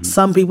 Mm-hmm.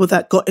 Some people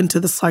that got into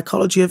the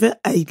psychology of it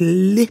a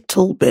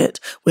little bit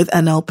with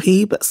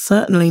NLP, but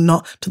certainly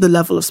not to the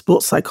level of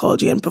sports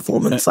psychology and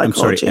performance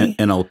psychology. I'm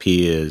sorry, NLP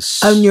is?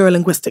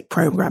 Neuro-linguistic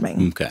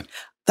programming. Okay.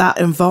 That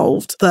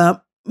involved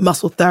the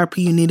muscle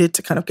therapy you needed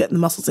to kind of get the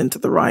muscles into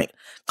the right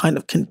kind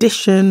of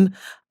condition,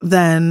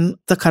 then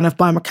the kind of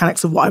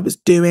biomechanics of what I was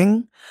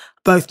doing,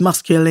 both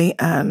muscularly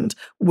and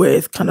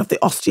with kind of the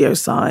osteo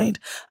side,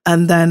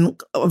 and then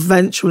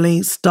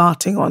eventually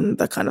starting on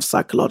the kind of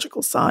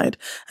psychological side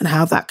and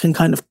how that can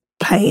kind of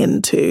play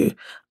into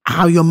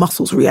how your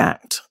muscles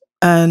react.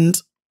 And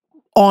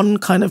on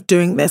kind of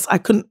doing this, I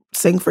couldn't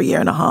sing for a year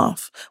and a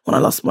half when I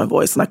lost my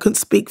voice, and I couldn't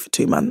speak for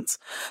 2 months.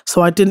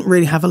 So I didn't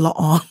really have a lot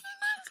on.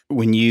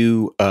 When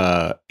you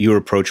were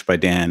approached by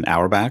Dan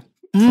Auerbach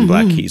from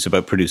Black Keys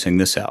about producing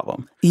this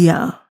album.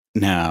 Yeah.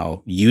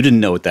 Now, you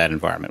didn't know what that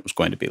environment was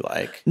going to be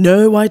like.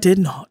 No, I did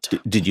not.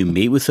 Did you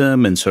meet with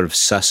him and sort of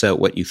suss out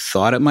what you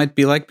thought it might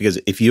be like? Because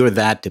if you're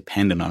that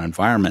dependent on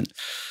environment,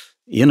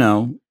 you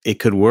know, it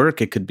could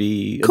work. It could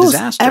be a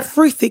disaster.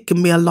 Everything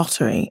can be a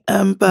lottery.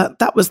 But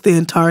that was the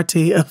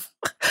entirety of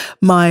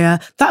my,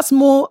 that's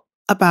more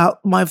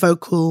about my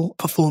vocal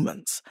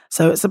performance.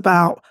 So it's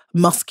about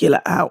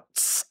muscular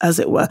outs, as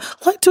it were.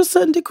 Like to a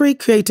certain degree,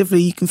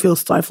 creatively, you can feel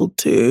stifled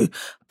too,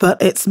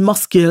 but it's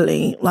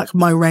muscularly, like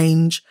my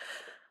range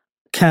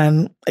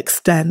can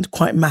extend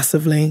quite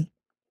massively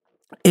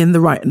in the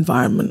right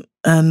environment.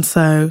 And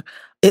so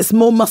it's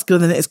more muscular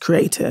than it is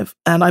creative.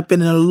 And I've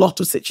been in a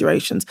lot of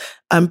situations,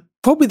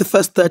 probably the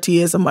first 30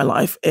 years of my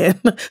life in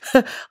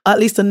at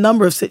least a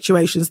number of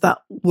situations that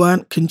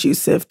weren't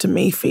conducive to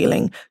me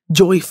feeling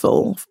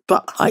joyful,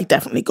 but I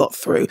definitely got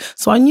through.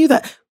 So I knew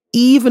that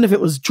even if it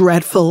was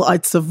dreadful,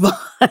 I'd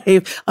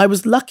survive. I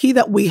was lucky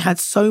that we had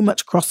so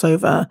much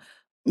crossover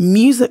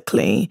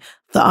musically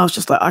that I was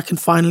just like, I can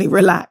finally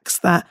relax,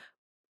 that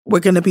we're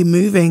going to be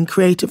moving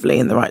creatively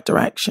in the right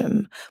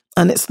direction.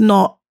 And that's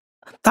not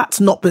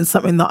been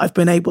something that I've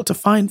been able to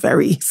find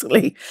very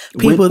easily.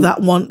 People that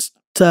want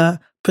to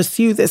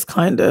pursue this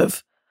kind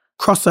of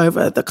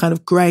crossover, the kind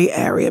of gray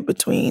area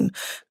between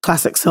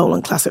classic soul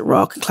and classic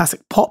rock and classic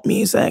pop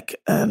music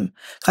and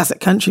classic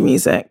country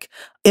music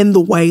in the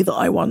way that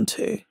I want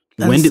to.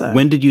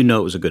 When did you know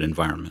it was a good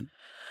environment?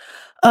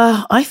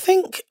 I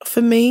think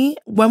for me,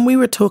 when we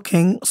were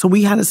talking, so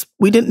we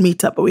didn't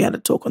meet up, but we had a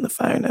talk on the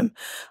phone, and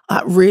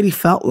I really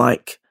felt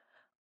like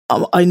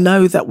I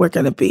know that we're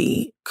going to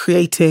be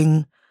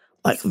creating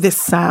like this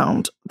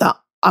sound that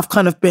I've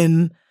kind of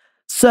been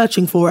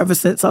searching for ever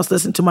since I was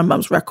listening to my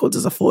mum's records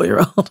as a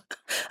 4-year-old.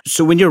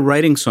 So when you're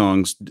writing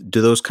songs,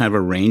 do those kind of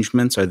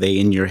arrangements, are they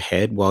in your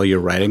head while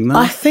you're writing them?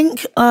 I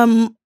think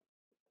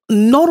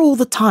not all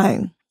the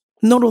time.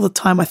 Not all the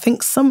time. I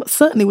think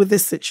certainly with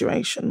this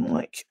situation,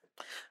 like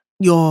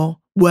you're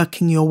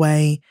working your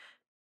way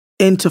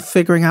into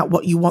figuring out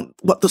what you want,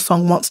 what the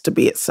song wants to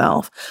be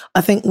itself.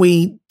 I think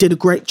we did a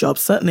great job.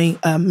 Certainly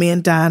me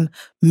and Dan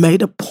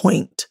made a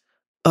point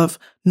of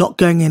not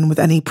going in with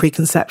any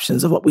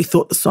preconceptions of what we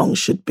thought the song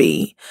should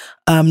be,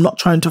 not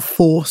trying to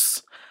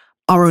force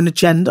our own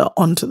agenda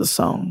onto the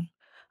song.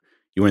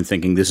 You weren't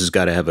thinking this has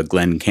got to have a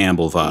Glenn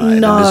Campbell vibe,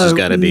 and this has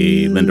got to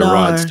be Linda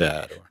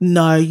Ronstadt.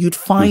 No, you'd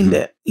find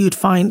it. You'd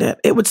find it.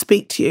 It would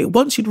speak to you.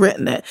 Once you'd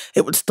written it,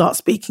 it would start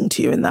speaking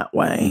to you in that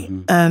way.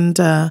 Mm-hmm. And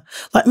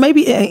like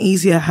maybe It Ain't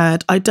Easier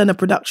had, I'd done a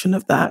production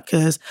of that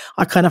because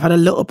I kind of had a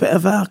little bit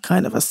of a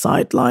kind of a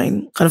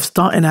sideline, kind of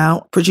starting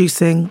out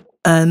producing.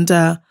 And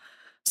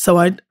so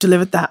I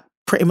delivered that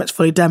pretty much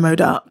fully demoed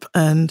up,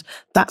 and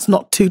that's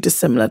not too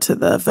dissimilar to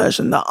the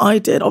version that I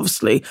did.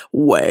 Obviously,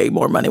 way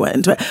more money went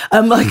into it.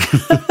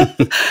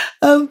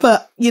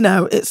 But you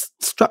know, it's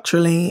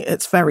structurally,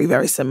 it's very,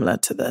 very similar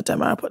to the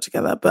demo I put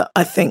together. But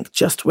I think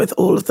just with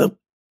all of the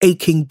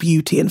aching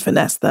beauty and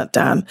finesse that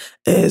Dan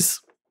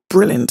is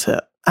brilliant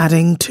at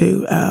adding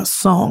to a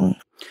song.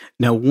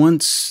 Now,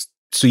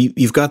 so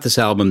you've got this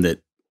album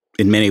that,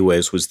 in many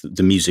ways, was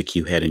the music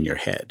you had in your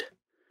head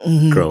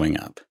growing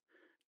up.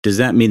 Does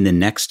that mean the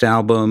next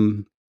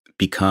album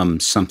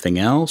becomes something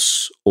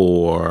else,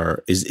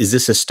 or is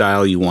this a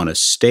style you want to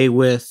stay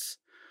with?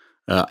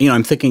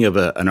 I'm thinking of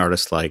an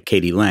artist like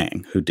Katie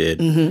Lang, who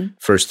did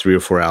first 3 or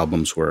 4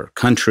 albums were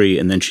country,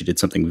 and then she did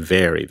something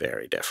very,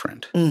 very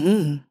different.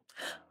 Mm-hmm.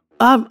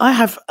 I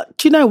have.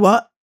 Do you know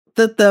what?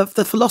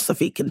 The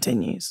philosophy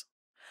continues.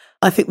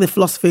 I think the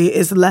philosophy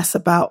is less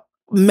about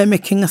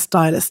mimicking a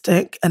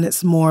stylistic, and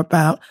it's more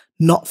about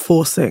not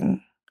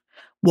forcing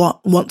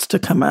what wants to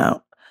come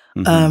out.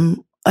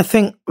 Mm-hmm. I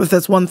think if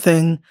there's one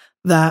thing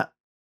that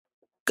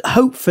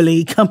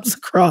hopefully comes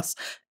across,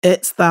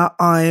 it's that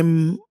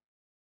I'm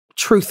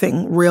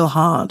truthing real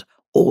hard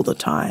all the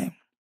time.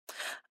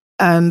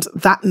 And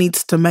that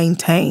needs to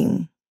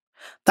maintain.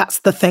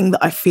 That's the thing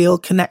that I feel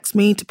connects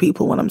me to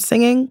people when I'm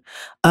singing,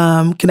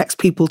 connects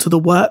people to the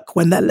work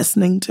when they're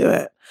listening to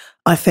it.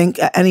 I think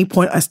at any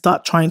point I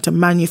start trying to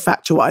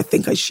manufacture what I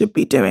think I should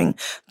be doing,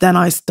 then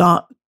I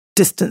start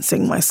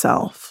distancing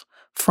myself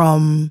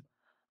from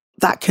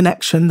that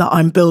connection that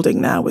I'm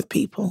building now with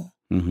people.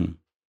 Mm-hmm.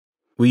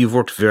 Well, you've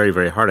worked very,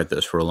 very hard at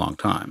this for a long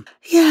time.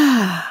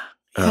 Yeah.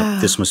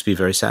 This must be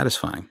very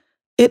satisfying.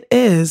 It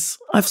is.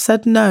 I've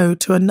said no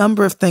to a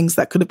number of things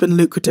that could have been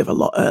lucrative a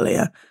lot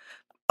earlier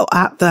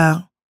at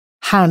the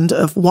hand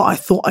of what I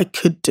thought I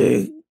could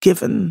do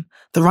given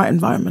the right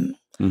environment.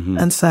 Mm-hmm.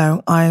 And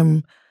so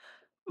I'm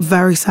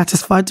very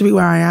satisfied to be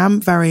where I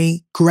am,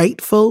 very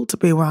grateful to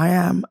be where I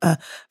am,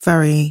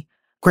 very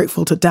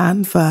grateful to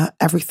Dan for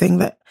everything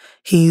that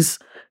he's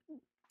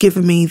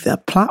given me the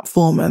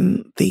platform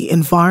and the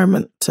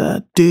environment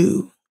to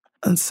do.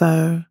 And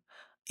so,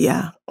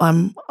 yeah,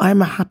 I'm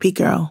a happy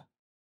girl.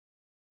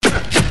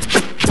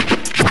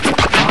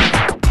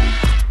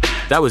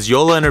 That was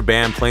Yola and her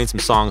band playing some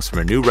songs from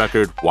her new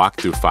record, Walk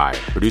Through Fire,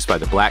 produced by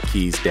the Black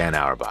Keys' Dan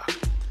Auerbach.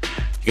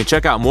 You can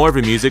check out more of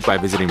her music by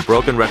visiting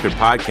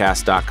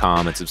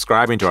brokenrecordpodcast.com and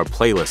subscribing to our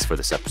playlist for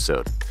this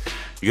episode.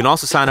 You can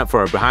also sign up for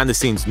our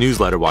behind-the-scenes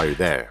newsletter while you're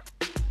there.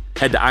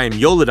 Head to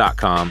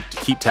IamYola.com to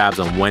keep tabs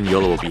on when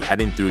Yola will be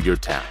heading through your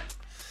town.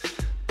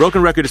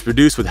 Broken Record is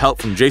produced with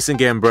help from Jason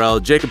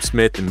Gambrell, Jacob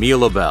Smith, and Mia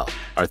Lovell.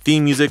 Our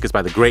theme music is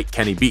by the great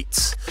Kenny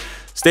Beats.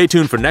 Stay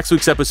tuned for next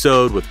week's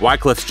episode with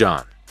Wyclef's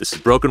John. This is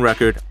Broken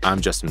Record.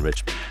 I'm Justin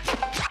Richmond.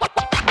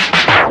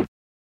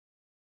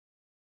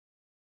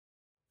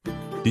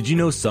 Did you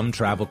know some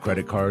travel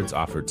credit cards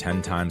offer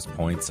 10 times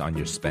points on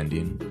your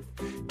spending?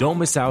 Don't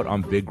miss out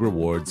on big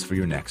rewards for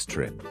your next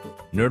trip.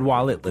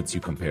 NerdWallet lets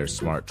you compare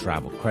smart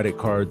travel credit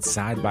cards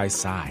side by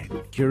side,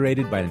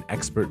 curated by an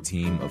expert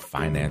team of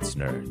finance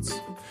nerds.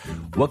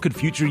 What could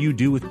future you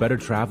do with better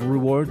travel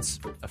rewards?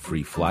 A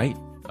free flight?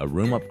 A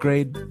room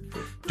upgrade?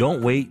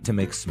 Don't wait to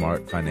make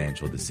smart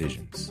financial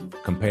decisions.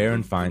 Compare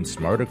and find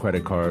smarter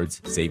credit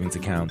cards, savings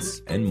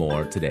accounts, and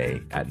more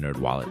today at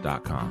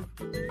nerdwallet.com.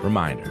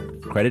 Reminder,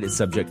 credit is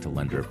subject to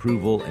lender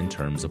approval and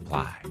terms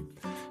apply.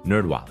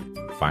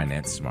 NerdWallet,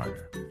 finance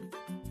smarter.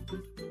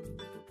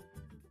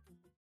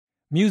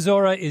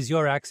 Musora is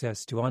your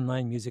access to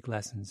online music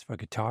lessons for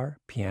guitar,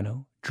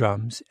 piano,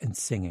 drums, and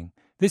singing.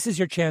 This is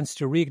your chance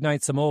to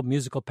reignite some old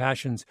musical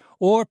passions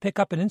or pick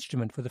up an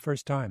instrument for the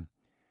first time.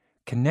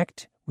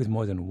 Connect with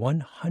more than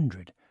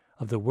 100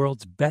 of the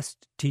world's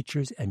best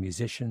teachers and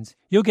musicians.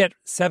 You'll get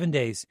 7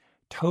 days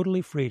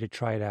totally free to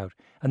try it out.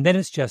 And then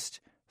it's just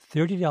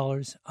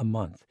 $30 a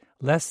month,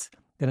 less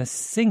than a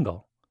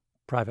single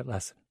private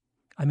lesson.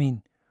 I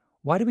mean,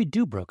 why do we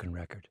do Broken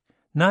Record?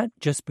 Not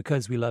just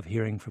because we love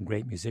hearing from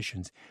great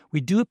musicians.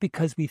 We do it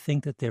because we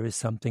think that there is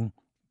something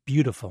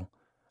beautiful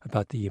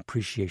about the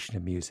appreciation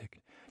of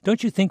music.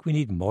 Don't you think we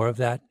need more of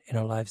that in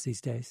our lives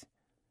these days?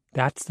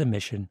 That's the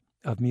mission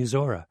of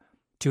Musora,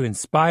 to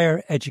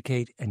inspire,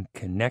 educate, and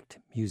connect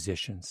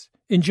musicians.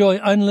 Enjoy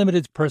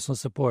unlimited personal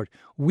support,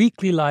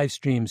 weekly live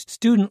streams,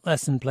 student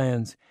lesson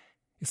plans.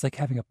 It's like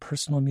having a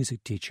personal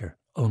music teacher,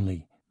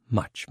 only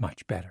much,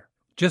 much better.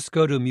 Just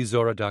go to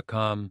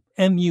Musora.com,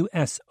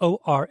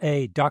 Musora.com,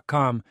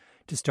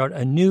 to start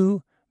a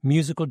new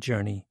musical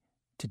journey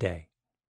today.